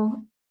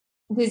you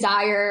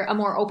desire a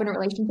more open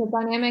relationship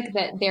dynamic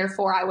that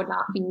therefore I would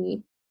not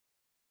be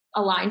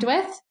aligned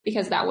with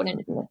because that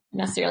wouldn't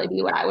necessarily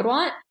be what I would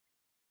want?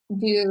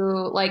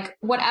 Do like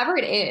whatever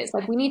it is,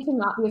 like we need to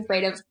not be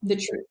afraid of the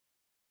truth.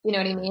 You know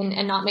what I Right. mean?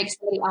 And not make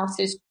somebody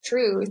else's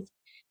truth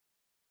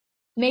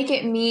make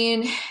it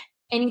mean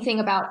anything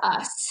about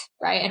us,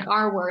 right? And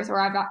our worth or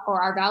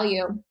our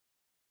value.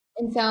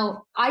 And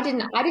so I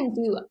didn't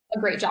do a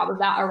great job of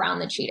that around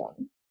the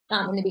cheating,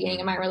 in the beginning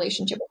of my Hmm.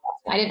 relationship with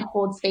him. I didn't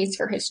hold space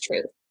for his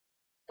truth.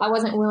 I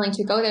wasn't willing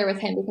to go there with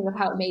him because of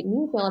how it made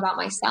me feel about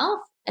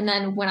myself. And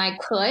then when I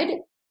could,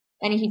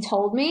 and he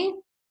told me,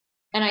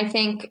 and I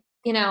think,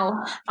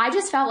 I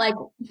just felt like,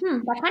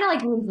 that kind of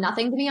like means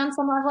nothing to me on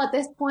some level at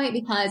this point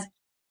because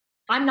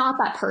I'm not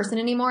that person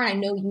anymore. And I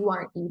know you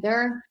aren't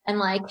either. And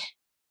like,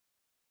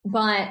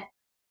 but,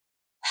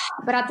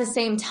 but at the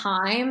same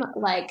time,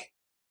 like,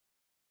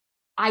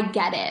 I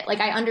get it. Like,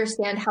 I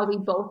understand how we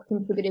both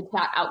contributed to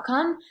that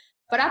outcome.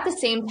 But at the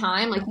same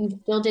time, like, you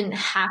still didn't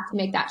have to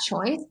make that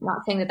choice. I'm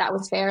not saying that that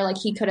was fair. Like,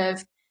 he could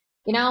have,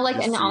 like,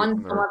 Just and see it on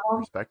from some their level,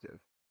 perspective.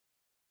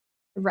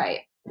 right,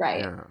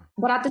 right. Yeah.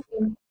 But at the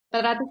same,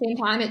 But at the same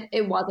time,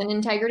 it wasn't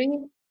integrity,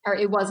 or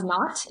it was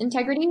not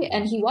integrity.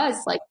 And he was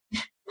like,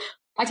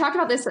 I talked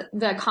about this,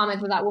 the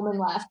comment that woman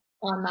left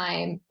on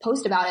my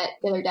post about it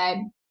the other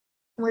day,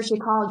 where she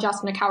called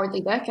Justin a cowardly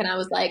dick. And I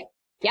was like,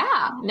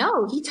 yeah,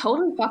 no, he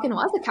totally fucking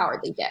was a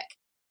cowardly dick.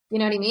 You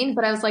know what I mean?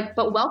 But I was like,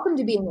 but welcome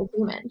to being a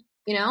human.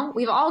 You know,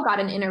 we've all got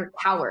an inner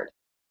coward.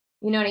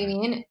 You know what I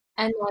mean?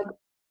 And like,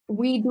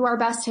 we do our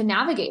best to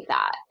navigate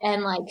that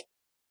and like,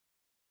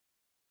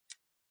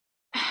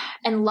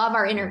 and love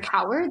our inner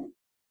coward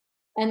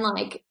and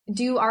like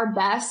do our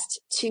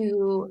best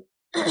to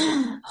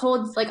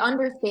hold, like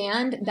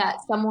understand that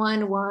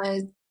someone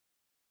was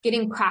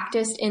getting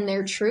practiced in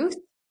their truth,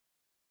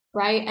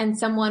 right? And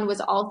someone was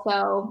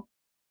also,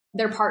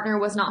 their partner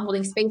was not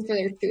holding space for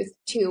their truth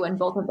too. And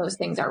both of those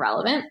things are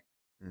relevant.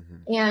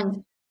 Mm-hmm.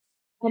 And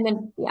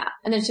then, yeah.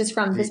 And it's just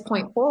from this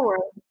point forward,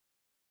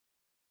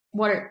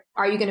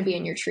 are you going to be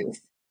in your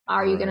truth?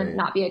 Are you going to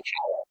not be a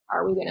coward?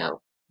 Are we going to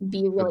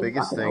be really the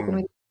biggest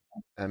thing?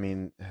 I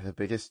mean, the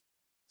biggest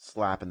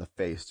slap in the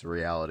face to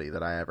reality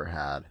that I ever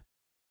had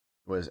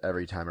was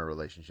every time a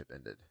relationship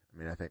ended. I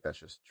mean, I think that's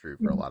just true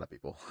for a lot of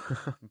people,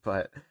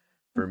 but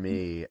for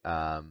me,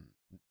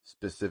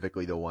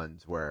 specifically the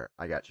ones where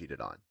I got cheated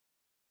on.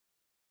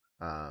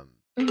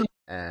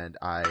 And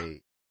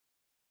I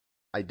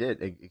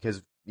did,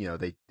 because, you know,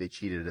 they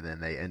cheated and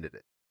then they ended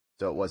it.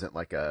 So it wasn't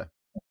like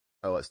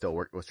let's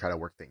still let's try to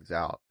work things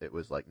out. It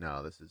was like,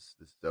 no, this is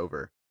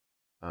over.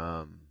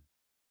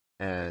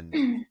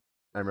 And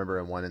I remember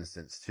in one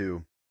instance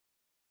too,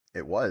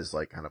 it was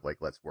like kind of like,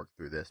 let's work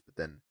through this. But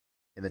then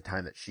in the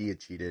time that she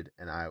had cheated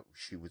and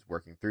she was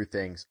working through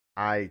things,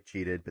 I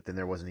cheated, but then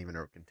there wasn't even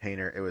a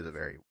container. It was a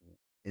very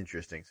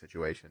interesting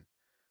situation.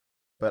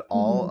 But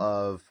all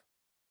of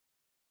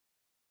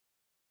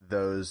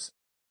those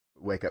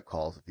wake up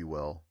calls, if you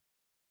will,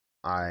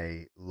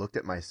 I looked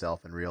at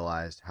myself and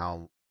realized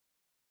how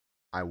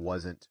I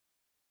wasn't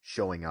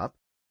showing up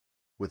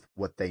with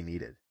what they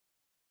needed.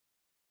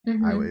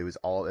 I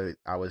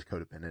was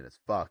codependent as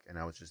fuck, and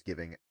I was just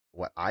giving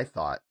what I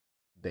thought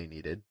they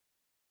needed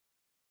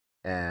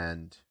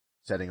and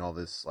setting all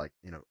this, like,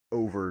 you know,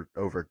 over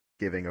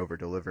giving, over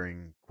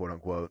delivering, quote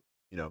unquote,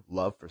 you know,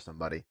 love for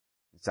somebody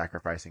and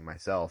sacrificing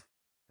myself.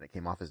 And it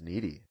came off as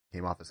needy,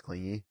 came off as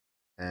clingy,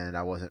 and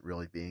I wasn't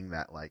really being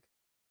that like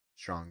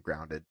strong,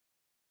 grounded,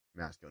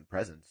 masculine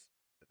presence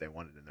that they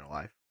wanted in their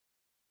life.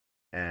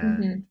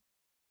 And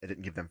it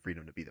didn't give them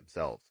freedom to be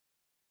themselves.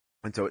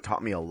 And so it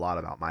taught me a lot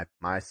about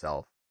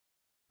myself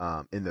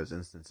in those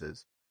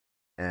instances.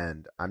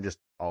 And I'm just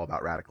all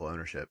about radical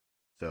ownership.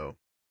 So,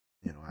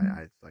 you know,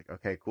 I it's like,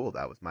 okay, cool.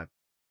 That was my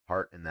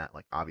part in that.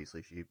 Like,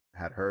 obviously she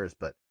had hers,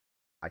 but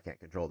I can't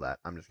control that.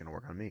 I'm just going to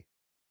work on me.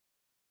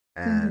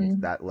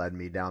 And that led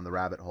me down the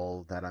rabbit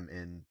hole that I'm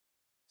in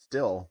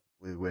still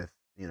with,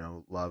 you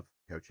know, love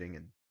coaching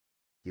and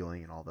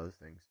healing and all those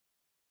things.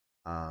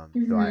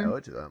 So I owe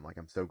it to them. Like,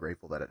 I'm so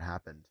grateful that it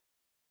happened.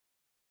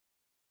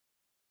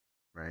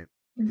 Right?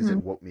 Because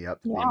it woke me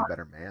up to being a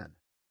better man.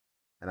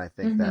 And I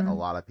think that a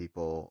lot of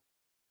people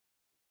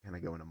kind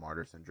of go into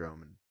martyr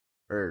syndrome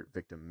or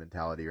victim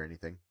mentality or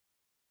anything,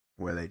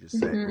 where they just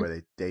say,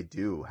 where they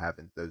do have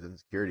those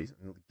insecurities.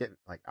 And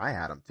like, I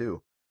had them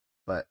too,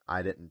 but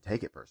I didn't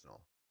take it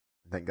personal.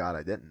 Thank God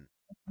I didn't.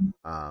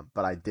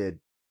 But I did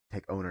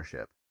take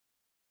ownership.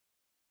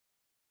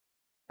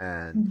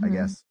 And I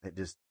guess it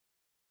just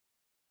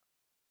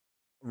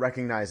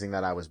recognizing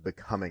that I was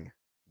becoming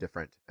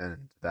different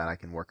and that I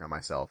can work on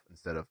myself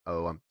instead of,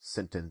 I'm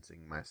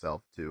sentencing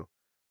myself to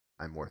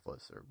I'm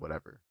worthless or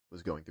whatever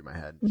was going through my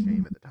head,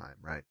 shame at the time.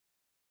 Right.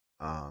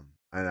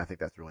 And I think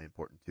that's really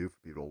important too for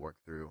people to work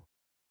through,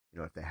 you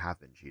know, if they have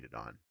been cheated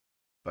on.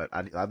 But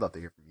I'd love to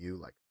hear from you.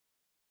 Like,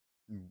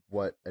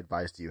 what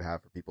advice do you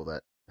have for people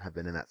that have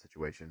been in that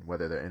situation,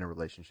 whether they're in a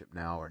relationship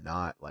now or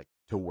not, like,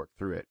 to work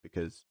through it?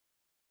 Because,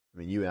 I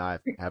mean, you and I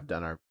have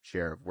done our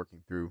share of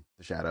working through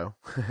the shadow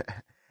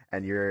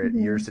and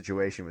your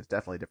situation was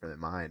definitely different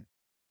than mine.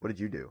 What did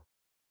you do?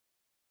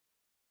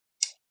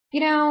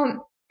 You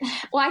know,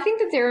 well, I think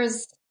that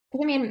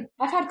I mean,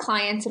 I've had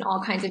clients in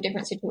all kinds of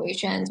different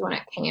situations when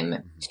it came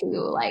to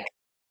like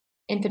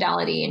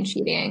infidelity and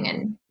cheating.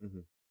 And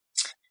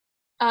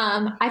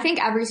I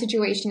think every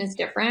situation is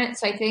different.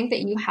 So I think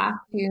that you have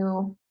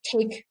to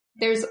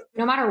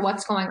no matter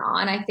what's going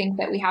on, I think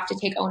that we have to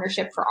take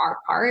ownership for our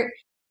part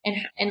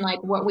and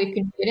like what we've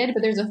contributed.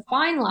 But there's a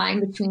fine line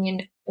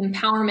between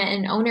empowerment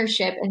and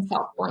ownership and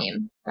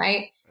self-blame,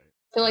 right?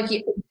 So like,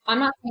 I'm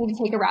not saying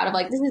to take a route of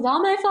like, this is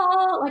all my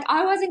fault. Like,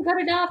 I wasn't good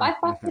enough. I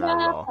fucked it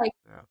up. Like,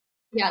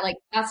 yeah, like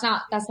that's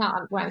not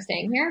what I'm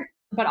saying here.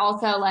 But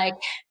also like,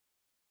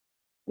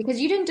 because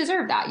you didn't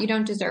deserve that. You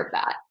don't deserve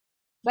that.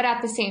 But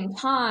at the same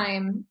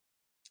time,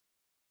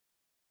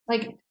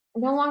 like,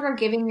 no longer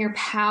giving your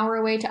power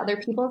away to other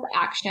people's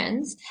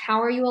actions.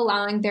 How are you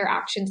allowing their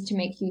actions to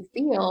make you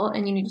feel?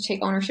 And you need to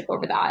take ownership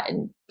over that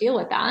and deal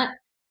with that.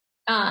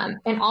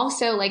 And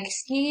also like,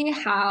 see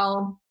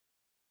how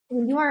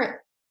when you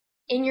are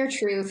in your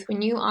truth,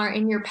 when you are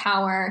in your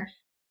power,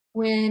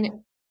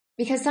 when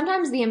because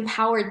sometimes the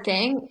empowered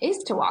thing is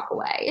to walk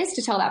away, is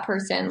to tell that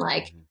person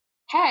like, Mhm.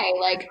 hey,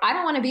 like, I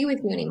don't want to be with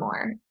you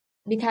anymore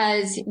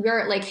because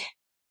you're like,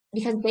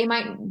 because they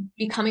might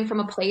be coming from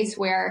a place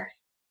where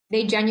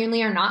they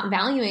genuinely are not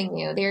valuing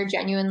you. They're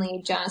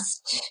genuinely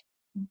just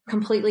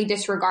completely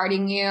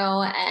disregarding you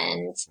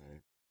and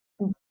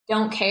Right.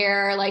 don't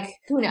care. Like,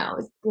 who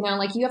knows? You know,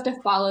 like you have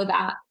to follow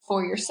that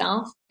for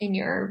yourself in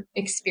your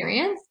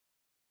experience.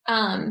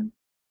 Um,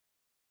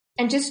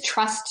 and just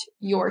trust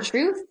your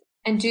truth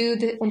and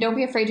and don't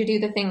be afraid to do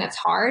the thing that's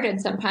hard. And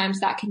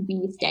sometimes that can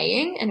be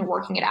staying and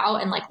working it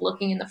out and like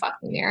looking in the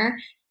fucking mirror.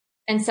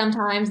 And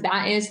sometimes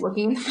that is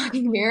looking in the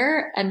fucking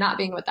mirror and not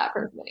being with that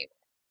person anymore,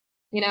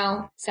 you know?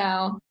 Right.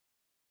 So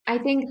I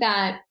think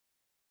that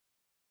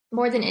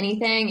more than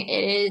anything,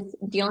 it is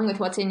dealing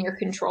with what's in your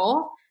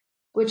control,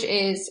 which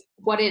is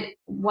what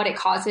it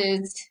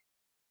causes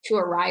to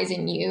arise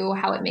in you,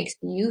 how it makes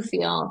you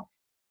feel.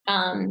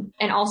 And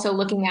also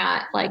looking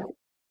at like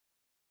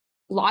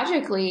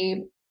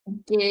logically,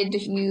 did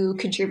you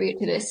contribute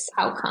to this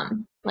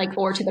outcome? Like,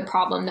 or to the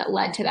problem that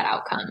led to that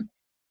outcome?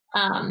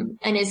 And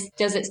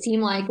does it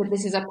seem like that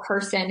this is a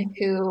person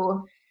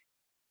who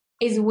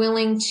is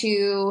willing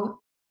to,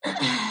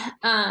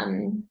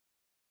 um,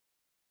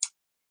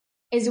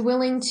 is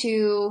willing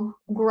to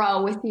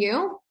grow with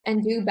you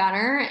and do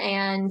better?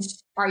 And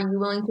are you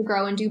willing to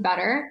grow and do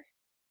better?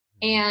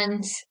 Mhm.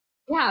 And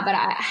yeah, but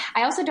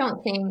I also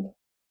don't think,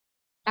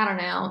 I don't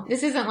know,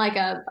 this isn't like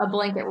a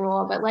blanket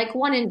rule, but like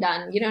one and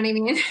done, you know what I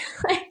mean?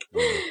 Like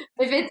Mhm.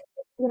 if it's,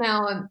 you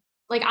know,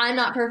 like I'm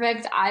not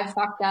perfect. I've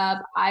fucked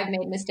up. I've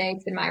made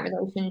mistakes in my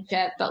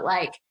relationship, but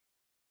like,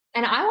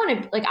 and I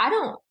want to, like,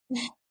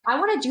 I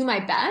want to do my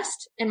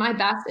best and my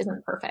best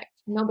isn't perfect.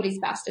 Nobody's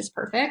best is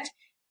perfect.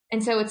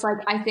 And so it's like,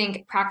 I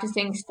think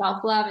practicing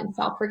self love and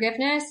self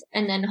forgiveness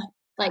and then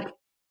like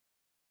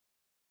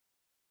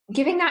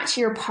giving that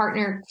to your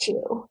partner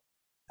too,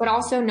 but Mhm.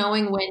 also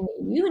knowing when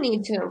you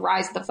need to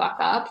rise the fuck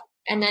up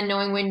and then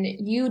knowing when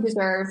you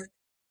deserve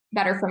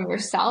better from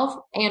yourself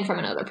and from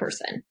another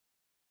person.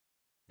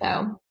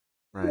 Right. So,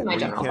 Right. my Well,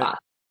 general thought.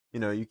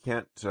 you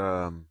can't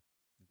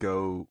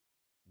go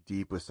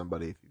deep with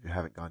somebody if you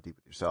haven't gone deep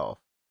with yourself.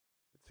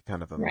 It's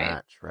kind of a Right.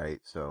 match, right?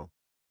 So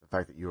the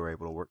fact that you were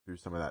able to work through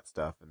some of that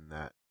stuff and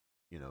that,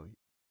 you know,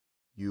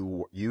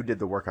 you did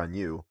the work on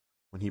you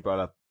when he brought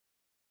up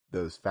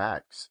those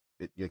facts,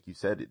 like you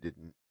said, you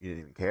didn't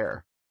even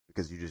care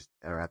because you just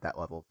are at that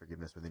level of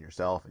forgiveness within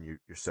yourself and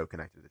you're so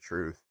connected to the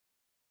truth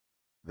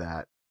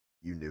that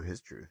you knew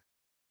his truth.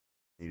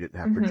 You didn't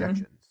have Mm-hmm.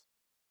 projections.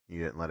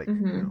 You didn't let it,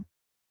 Mm-hmm.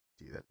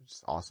 do that. It's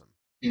just awesome.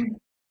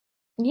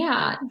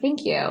 Yeah,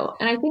 thank you.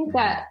 And I think Mm-hmm.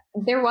 that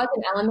there was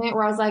an element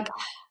where I was like,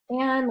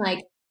 man, like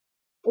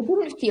it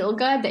didn't feel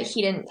good that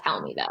he didn't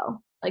tell me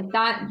though. Like Of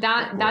that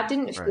course.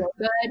 didn't Right. feel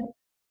good.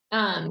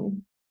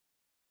 Um,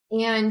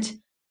 and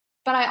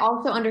but I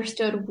also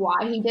understood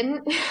why he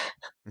didn't.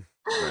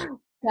 Right.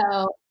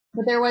 So,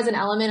 but there was an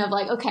element of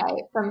like,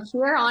 okay, from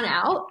here on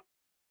out,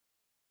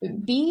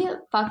 be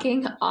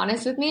fucking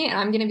honest with me, and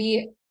I'm gonna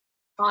be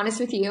honest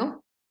with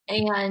you,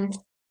 and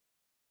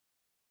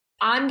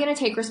I'm gonna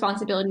take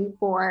responsibility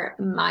for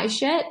my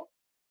shit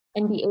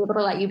and be able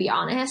to let you be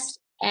honest.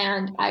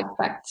 And I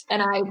expect,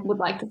 and I would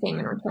like the same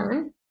in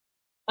return.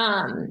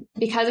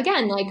 Because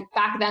again, like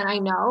back then, I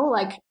know,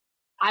 like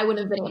I wouldn't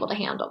have been able to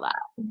handle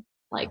that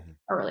like Mm-hmm.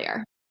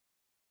 earlier.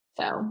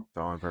 So It's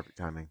all in perfect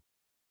timing.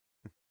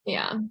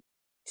 yeah,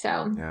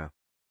 so Yeah.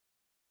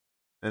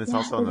 And it's yeah,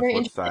 also on it's the very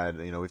flip interesting.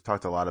 side, we've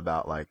talked a lot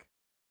about like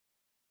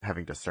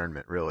having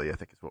discernment, really, I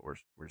think is what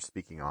we're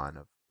speaking on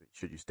of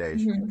should you stay,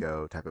 should you Mm-hmm.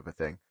 go type of a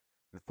thing.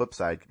 The flip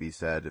side could be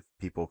said if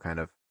people kind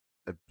of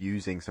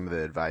abusing some of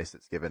the advice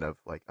that's given of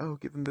like, oh,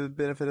 give them the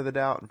benefit of the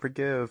doubt and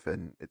forgive,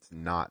 and it's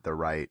not the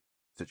right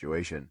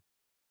situation.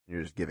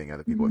 You're just giving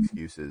other people Mm-hmm.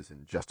 excuses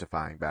and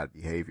justifying bad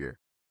behavior.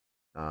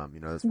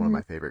 That's one of Mm-hmm.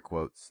 my favorite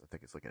quotes. I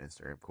think it's like an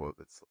Instagram quote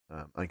that's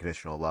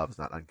unconditional love is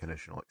not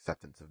unconditional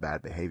acceptance of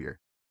bad behavior.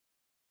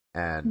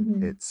 And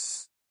Mm-hmm.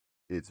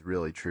 it's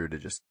really true to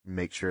just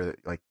make sure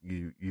that like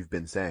you've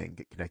been saying,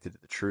 get connected to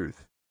the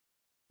truth,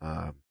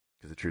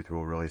 because the truth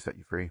will really set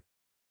you free,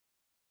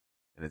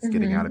 and it's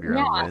getting out of Mm-hmm. your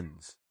own Yeah,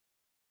 lens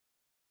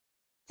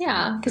so you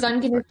yeah, have a because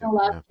different perspective. unconditional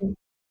love. Yeah.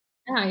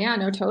 Yeah, yeah,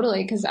 no,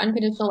 totally. Because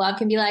unconditional love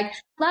can be like,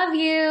 love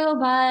you,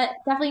 but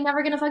definitely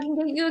never gonna fucking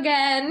date you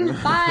again.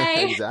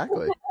 Bye.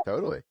 Exactly.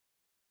 Totally.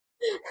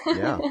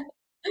 Yeah.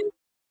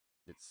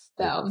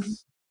 So,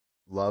 It's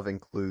love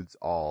includes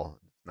all.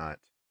 It's not,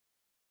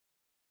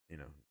 you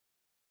know,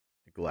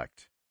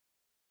 neglect.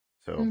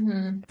 So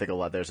hmm I think a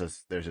lot there's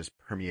this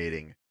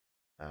permeating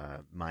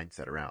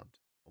mindset around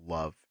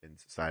love in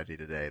society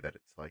today that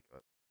it's like,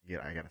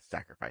 I gotta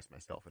sacrifice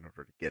myself in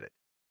order to get it,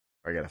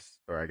 or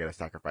I gotta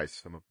sacrifice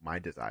some of my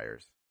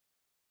desires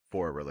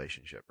for a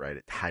relationship, right?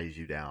 It ties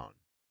you down,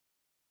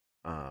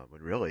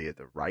 when really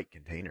the right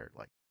container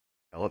like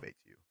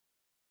elevates you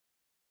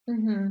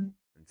hmm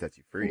and sets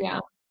you free. yeah,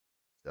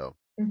 So,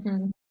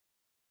 hmm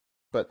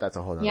but that's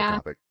a whole nother yeah,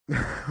 topic.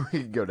 We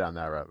can go down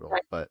that rabbit hole,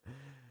 right,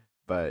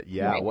 but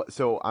yeah. right. What?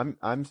 So I'm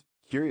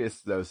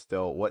curious though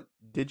still, what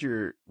did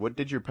your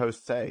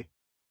post say?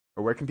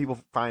 Or where can people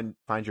find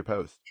your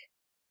post?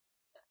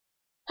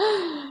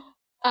 Well,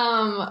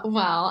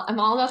 I'm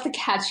all about the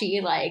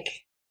catchy, like,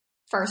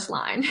 first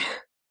line.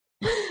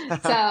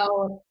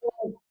 So,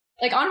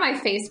 like, on my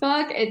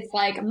Facebook, it's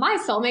like, my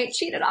soulmate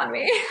cheated on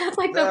me. That's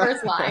like the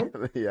first line.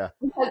 Yeah.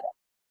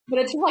 But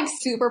it's just like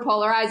super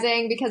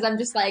polarizing because I'm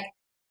just like,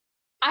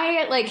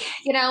 I like,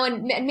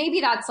 and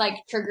maybe that's like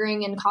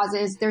triggering and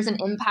causes, there's an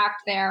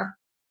impact there.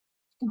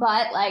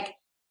 But like,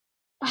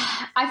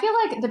 I feel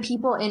like the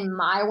people in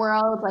my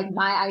world, like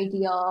my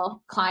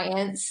ideal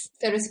clients,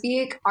 so to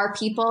speak, are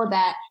people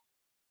that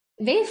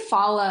they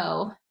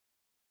follow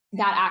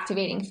that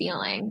activating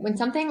feeling. When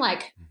something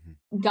like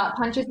gut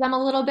punches them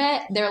a little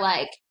bit, they're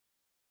like,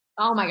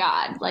 oh my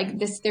God, like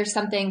there's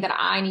something that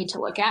I need to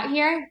look at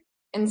here.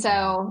 And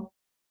so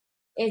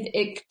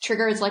it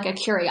triggers like a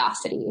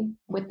curiosity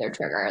with their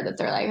trigger that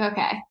they're like,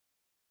 okay,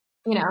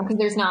 because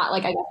there's not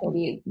like, I guess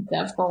maybe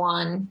the full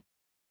on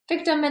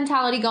victim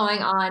mentality going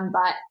on,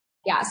 but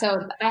yeah.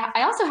 So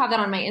I also have that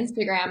on my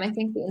Instagram. I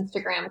think the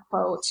Instagram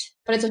quote,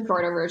 but it's a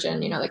shorter version,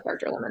 the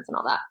character limits and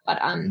all that. But,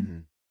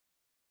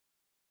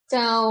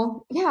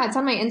 so yeah, it's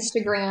on my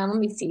Instagram. Let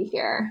me see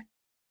here.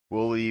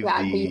 We'll leave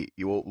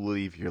we'll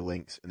leave your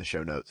links in the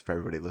show notes for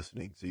everybody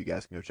listening, so you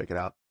guys can go check it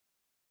out.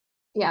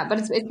 Yeah, but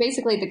it's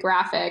basically the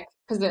graphic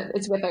because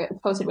it's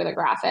posted with a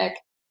graphic.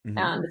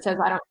 It says,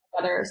 I don't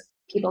take other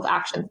people's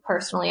actions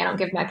personally. I don't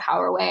give my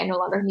power away. I no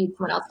longer need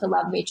someone else to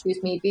love me,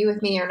 choose me, be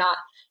with me, or not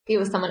be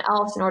with someone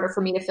else in order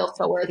for me to feel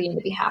so worthy and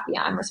to be happy.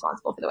 I'm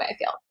responsible for the way I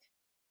feel.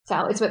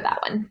 So it's with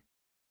that one.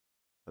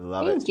 I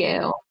love Thank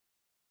you.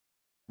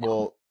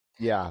 Well,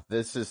 yeah,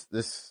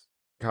 this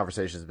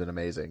conversation has been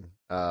amazing.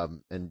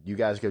 And you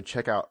guys go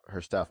check out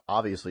her stuff.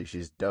 Obviously,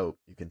 she's dope.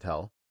 You can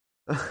tell.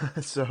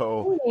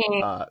 So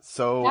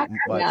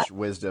much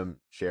wisdom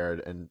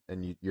shared,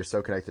 and you're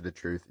so connected to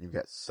truth, and you've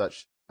got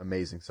such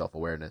amazing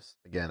self-awareness.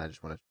 Again, I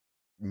just want to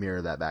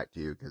mirror that back to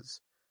you because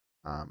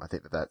I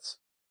think that's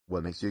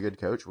what makes you a good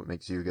coach, what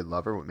makes you a good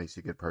lover, what makes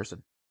you a good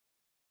person.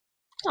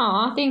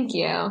 Aw, thank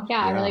you.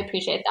 Yeah, I really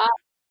appreciate that.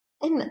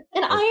 And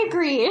I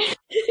agree.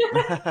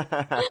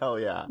 Hell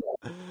yeah.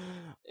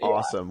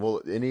 Awesome.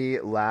 Well, any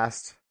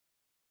last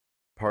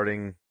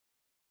parting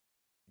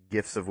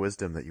gifts of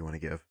wisdom that you want to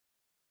give?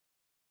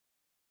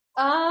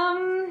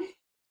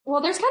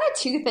 Well, there's kind of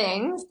two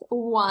things.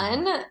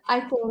 One,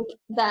 I think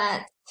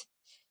that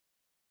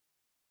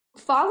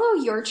follow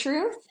your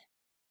truth.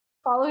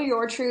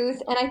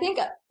 And I think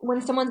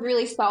when someone's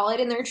really solid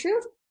in their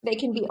truth, they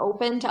can be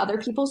open to other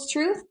people's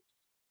truth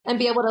and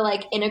be able to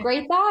like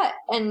integrate that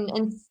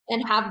and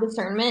have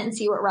discernment and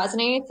see what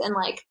resonates and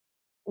like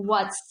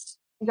what's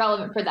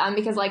relevant for them.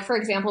 Because like, for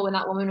example, when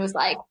that woman was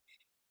like,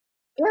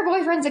 your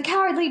boyfriend's a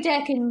cowardly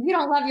dick and you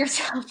don't love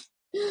yourself.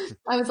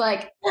 I was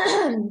like,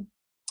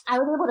 I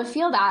was able to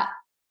feel that.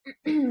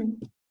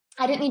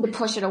 I didn't need to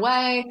push it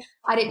away.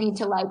 I didn't need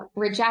to like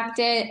reject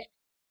it.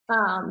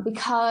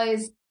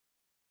 Because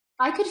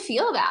I could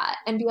feel that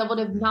and be able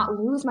to not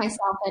lose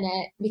myself in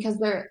it because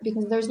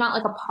there's not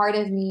like a part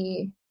of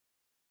me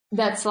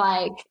that's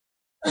like,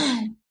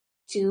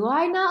 do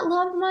I not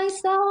love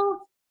myself?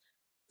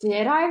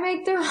 Did I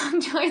make the wrong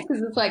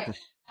choices? It's like,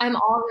 I'm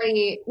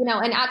already,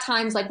 and at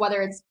times, like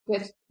whether it's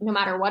with, no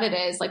matter what it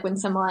is, like when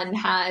someone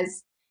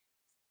has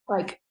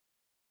like,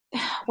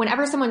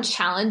 whenever someone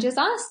challenges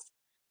us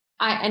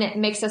and it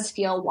makes us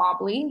feel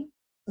wobbly,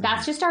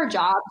 that's just our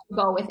job to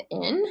go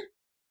within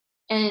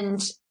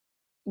and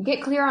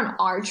get clear on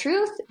our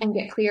truth and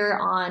get clear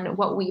on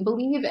what we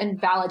believe and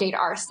validate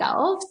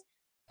ourselves.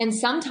 And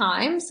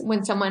sometimes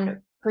when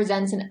someone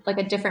presents like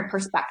a different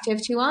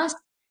perspective to us,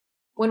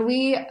 when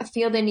we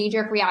feel the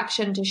knee-jerk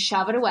reaction to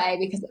shove it away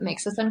because it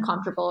makes us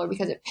uncomfortable or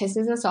because it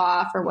pisses us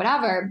off or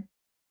whatever,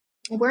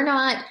 we're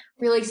not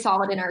really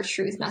solid in our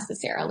truth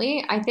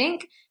necessarily, I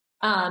think.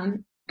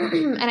 And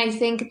I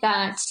think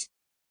that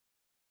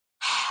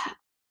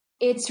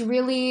it's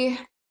really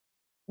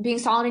being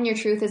solid in your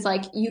truth is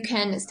like you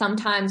can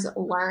sometimes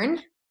learn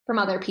from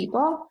other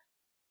people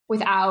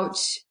without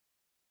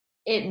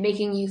it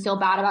making you feel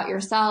bad about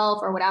yourself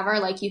or whatever.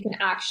 Like you can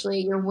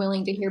actually, you're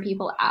willing to hear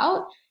people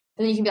out.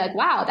 And then you can be like,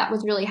 wow, that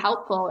was really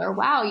helpful. Or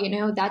wow,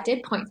 that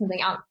did point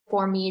something out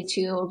for me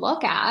to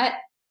look at.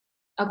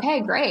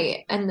 Okay,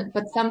 great.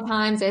 But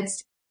sometimes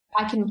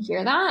I can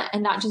hear that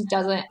and that just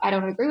I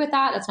don't agree with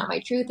that. That's not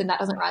my truth and that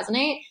doesn't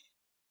resonate.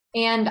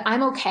 And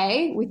I'm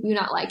okay with you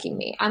not liking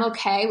me. I'm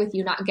okay with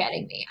you not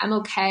getting me. I'm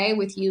okay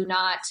with you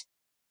not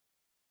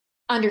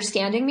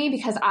understanding me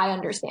because I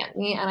understand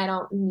me and I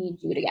don't need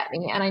you to get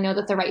me. And I know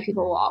that the right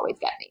people will always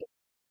get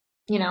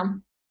me,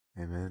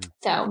 Amen.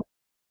 So,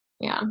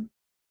 yeah.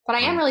 But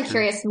I am really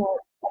curious more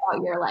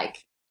about your like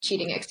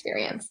cheating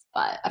experience,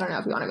 but I don't know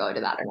if you want to go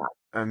into that or not.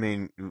 I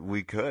mean,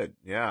 we could.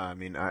 Yeah. I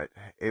mean,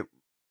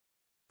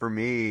 for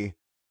me,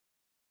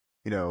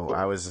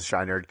 I was a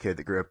shy nerd kid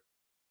that grew up,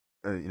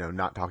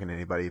 not talking to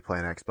anybody,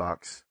 playing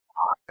Xbox,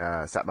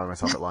 sat by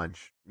myself at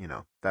lunch,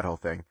 that whole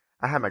thing.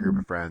 I had my group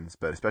of friends,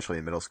 but especially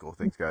in middle school,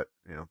 things got,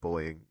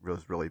 bullying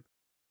was really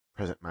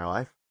present in my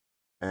life.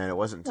 And it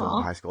wasn't until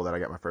Aw. high school that I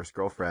got my first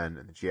girlfriend,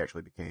 and then she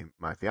actually became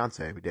my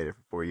fiance. We dated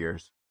for 4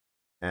 years.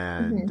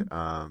 And,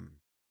 Mm-hmm.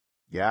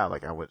 yeah,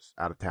 like I was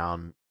out of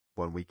town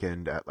one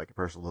weekend at like a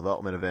personal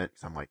development event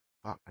because I'm like,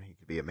 fuck, I need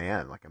to be a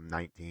man. Like I'm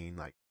 19,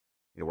 like,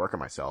 work on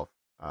myself.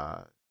 If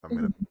I'm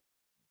going to Mm-hmm.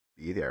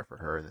 be there for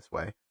her in this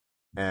way.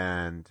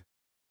 And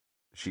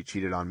she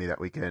cheated on me that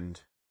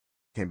weekend,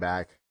 came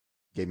back,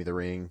 gave me the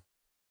ring.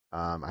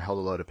 I held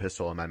a loaded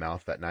pistol in my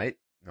mouth that night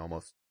and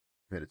almost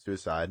committed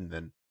suicide. And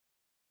then,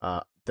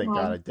 thank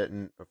God Wow. I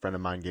didn't. A friend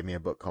of mine gave me a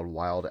book called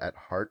Wild at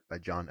Heart by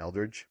John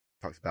Eldridge.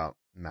 Talks about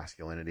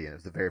masculinity, and it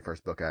was the very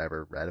first book I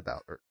ever read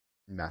about or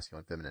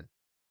masculine, feminine,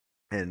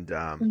 and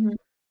Mm-hmm.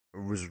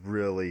 was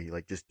really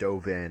like just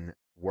dove in,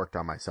 worked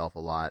on myself a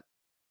lot,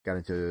 got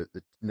into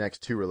the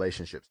next two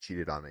relationships,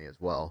 cheated on me as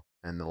well,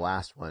 and the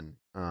last one,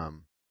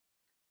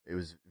 it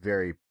was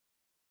very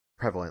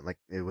prevalent. Like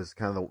it was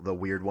kind of the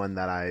weird one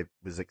that I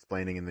was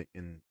explaining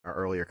in our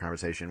earlier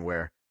conversation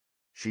where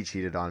she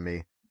cheated on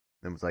me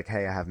and was like,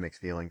 "Hey, I have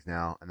mixed feelings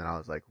now." And then I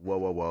was like, "Whoa,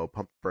 whoa, whoa,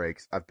 pump the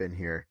brakes. I've been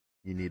here.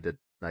 You need to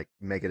like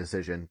make a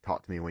decision.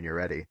 Talk to me when you're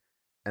ready."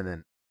 And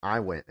then I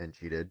went and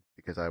cheated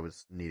because I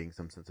was needing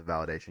some sense of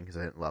validation because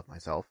I didn't love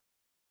myself.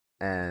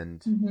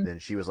 And Mm-hmm. then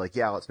she was like,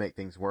 "Yeah, let's make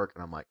things work."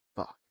 And I'm like,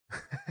 "Fuck."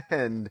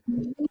 And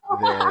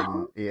then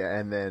Wow. yeah,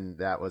 and then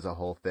that was a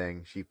whole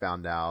thing. She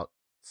found out,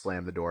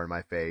 slammed the door in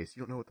my face.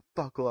 You don't know what the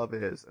fuck love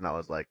is, and I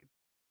was like,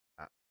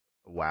 uh,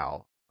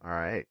 "Wow, all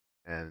right."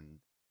 And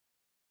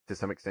to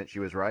some extent, she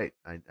was right.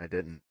 I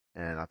didn't,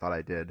 and I thought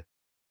I did.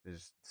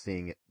 Just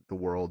seeing the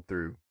world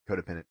through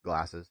codependent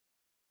glasses.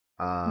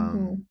 Um,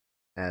 Mm-hmm.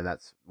 and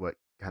that's what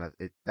kind of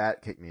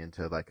that kicked me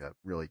into like a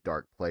really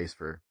dark place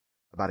for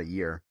about a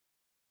year,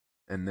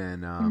 and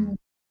then Mm-hmm.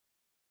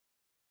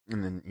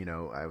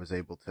 I was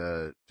able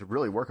to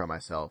really work on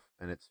myself,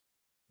 and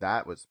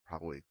that was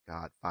probably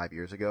God 5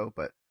 years ago.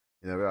 But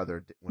there were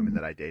other women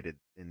that I dated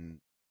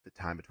in the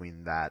time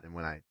between that and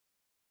when I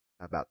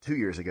about 2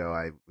 years ago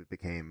I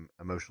became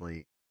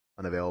emotionally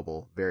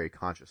unavailable very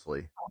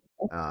consciously,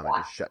 and Yeah.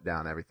 just shut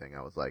down everything.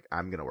 I was like,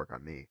 I'm gonna work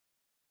on me.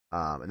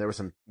 And there were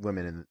some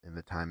women in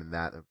the time in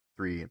that,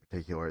 three in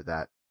particular,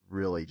 that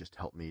really just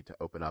helped me to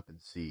open up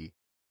and see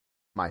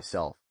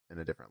myself in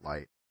a different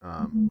light.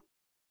 Mm-hmm.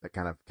 That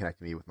kind of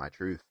connected me with my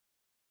truth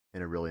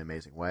in a really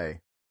amazing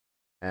way.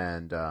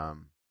 And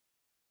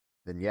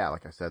then yeah,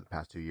 like I said, the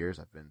past 2 years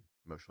I've been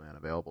emotionally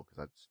unavailable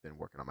because I've just been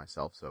working on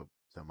myself so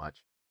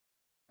much.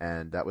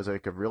 And that was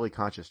like a really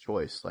conscious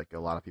choice. Like a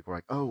lot of people are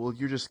like, "Oh, well,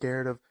 you're just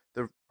scared of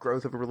the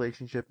growth of a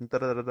relationship," and da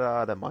da da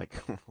da. And I'm like,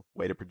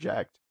 "Way to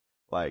project."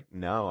 Like,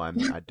 no,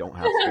 I don't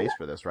have space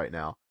for this right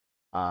now.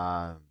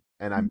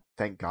 And I'm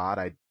thank God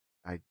I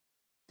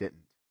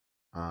didn't,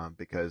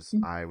 because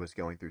I was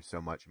going through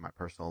so much in my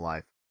personal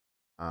life,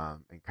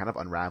 and kind of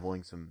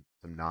unraveling some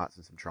knots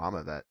and some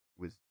trauma that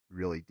was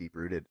really deep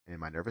rooted in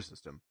my nervous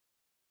system.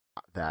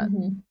 That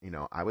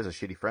Mm-hmm. I was a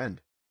shitty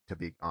friend, to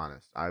be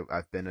honest.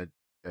 I've been a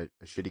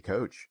shitty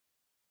coach,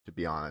 to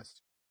be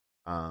honest,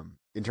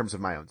 in terms of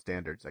my own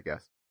standards, I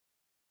guess,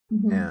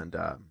 Mm-hmm. and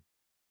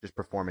just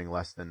performing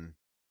less than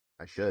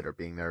I should, or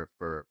being there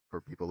for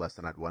people less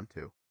than I'd want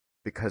to,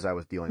 because I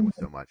was dealing with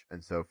so much.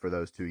 And so for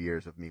those 2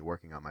 years of me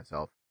working on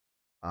myself,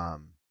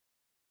 um,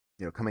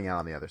 coming out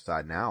on the other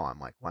side now, I'm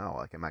like, wow,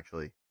 like I'm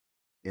actually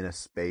in a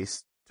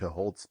space to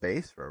hold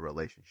space for a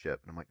relationship.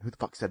 And I'm like, who the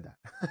fuck said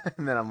that?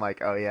 And then I'm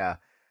like, oh yeah,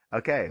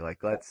 okay,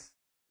 like let's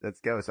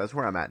go. So that's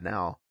where I'm at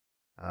now,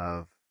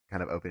 of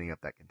kind of opening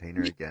up that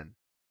container again.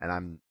 And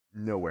I'm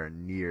nowhere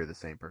near the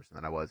same person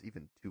that I was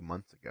even 2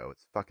 months ago.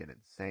 It's fucking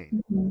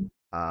insane.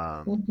 Mm-hmm.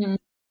 Um, Mm-hmm.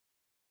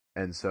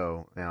 and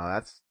so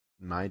that's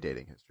my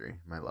dating history,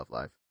 my love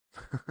life.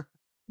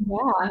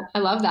 Yeah, I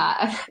love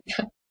that.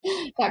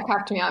 That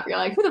cracked me up. You're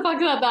like, who the fuck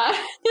said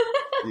that?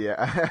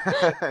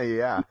 Yeah,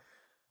 yeah.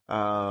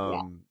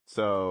 Yeah,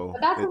 So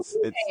but that's it's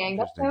amazing.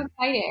 That's so interesting.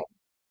 exciting.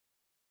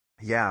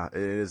 Yeah,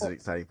 it is an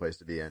exciting place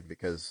to be in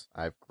because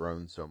I've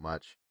grown so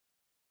much.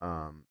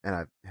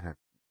 And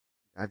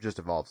I've just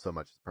evolved so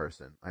much as a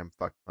person. I'm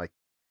like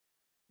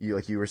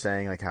you were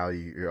saying, like how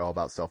you're all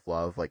about self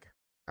love. Like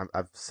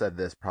I've said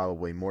this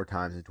probably more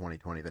times in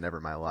 2020 than ever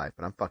in my life,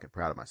 but I'm fucking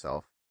proud of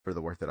myself for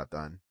the work that I've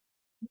done,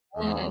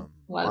 Love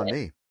on it.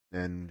 me,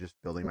 and just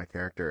building my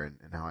character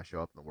and how I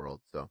show up in the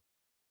world. So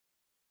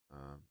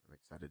I'm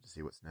excited to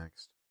see what's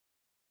next.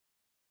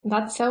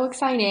 That's so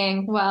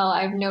exciting. Well,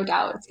 I have no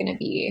doubt it's going to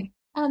be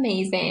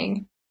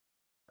amazing.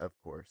 Of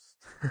course.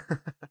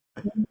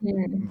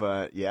 Mhm.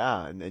 But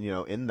yeah, and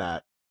in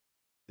that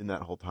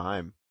whole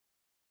time,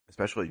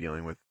 especially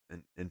dealing with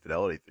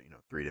infidelity,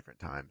 3 different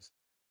times.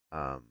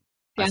 I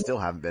Yeah. still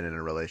haven't been in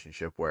a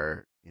relationship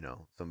where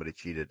somebody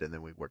cheated and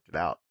then we worked it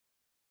out.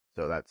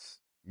 So that's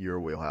your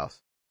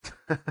wheelhouse.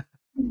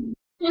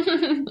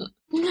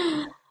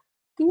 Yeah,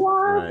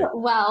 Right.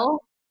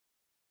 well,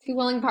 two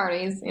willing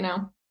parties.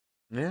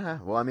 Yeah.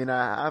 Well, I mean,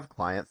 I have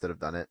clients that have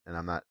done it, and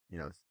I'm not,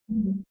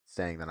 Mhm.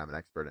 saying that I'm an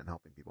expert in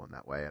helping people in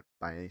that way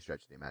by any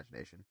stretch of the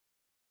imagination.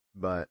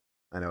 But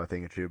I know a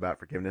thing or two about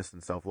forgiveness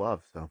and self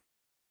love. So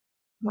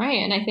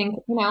Right. And I think,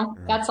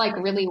 that's like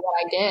really what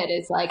I did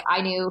is like,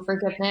 I knew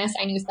forgiveness.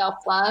 I knew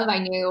self-love. I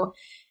knew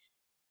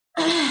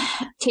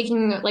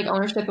taking like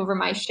ownership over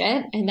my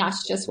shit. And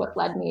that's just what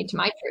led me to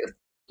my truth.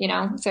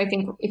 So I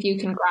think if you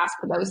can grasp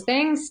those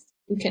things,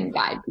 you can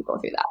guide people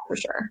through that for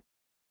sure.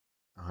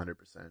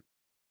 100%.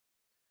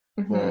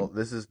 Mm-hmm. Well,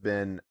 this has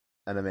been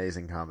an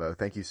amazing convo.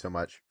 Thank you so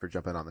much for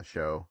jumping on the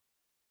show.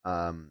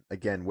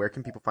 Again, where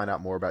can people find out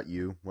more about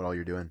you, what all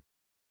you're doing?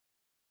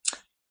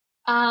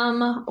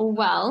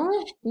 Well,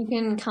 you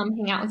can come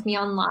hang out with me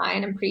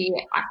online. I'm pretty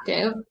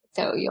active,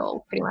 so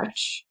you'll pretty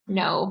much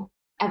know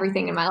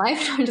everything in my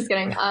life. I'm just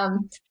kidding.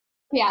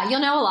 Yeah,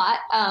 you'll know a lot.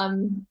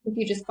 If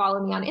you just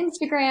follow me on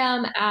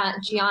Instagram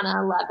at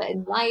Gianna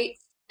Levin Light,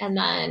 and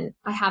then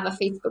I have a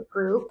Facebook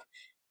group,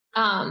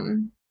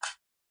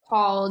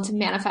 called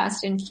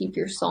Manifest and Keep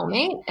Your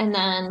Soulmate. And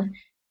then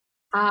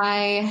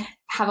I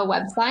have a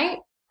website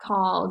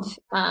called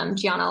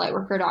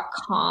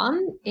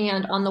GiannaLightworker.com.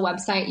 And on the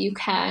website, you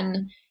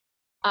can,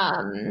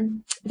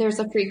 there's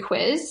a free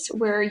quiz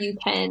where you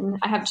can,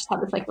 I have just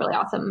had this like really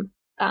awesome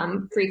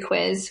free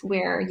quiz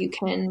where you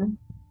can,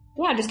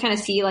 just kind of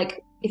see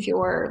like if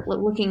you're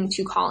looking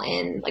to call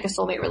in like a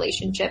soulmate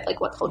relationship, like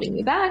what's holding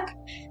you back.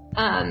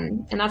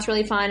 And that's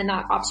really fun. And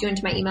that opts you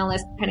into my email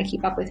list to kind of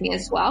keep up with me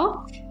as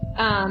well.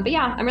 But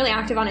yeah, I'm really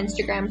active on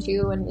Instagram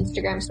too, and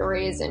Instagram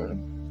stories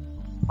and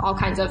all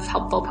kinds of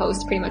helpful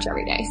posts pretty much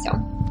every day. So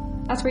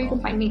that's where you can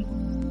find me.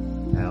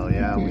 Hell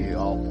yeah. We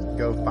all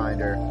go find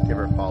her, give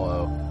her a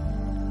follow.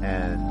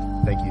 And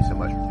thank you so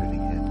much for tuning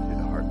in to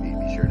The Heartbeat.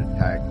 Be sure to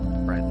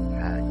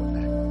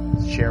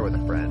share with a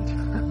friend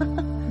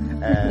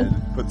and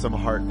put some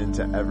heart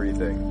into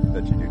everything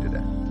that you do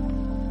today.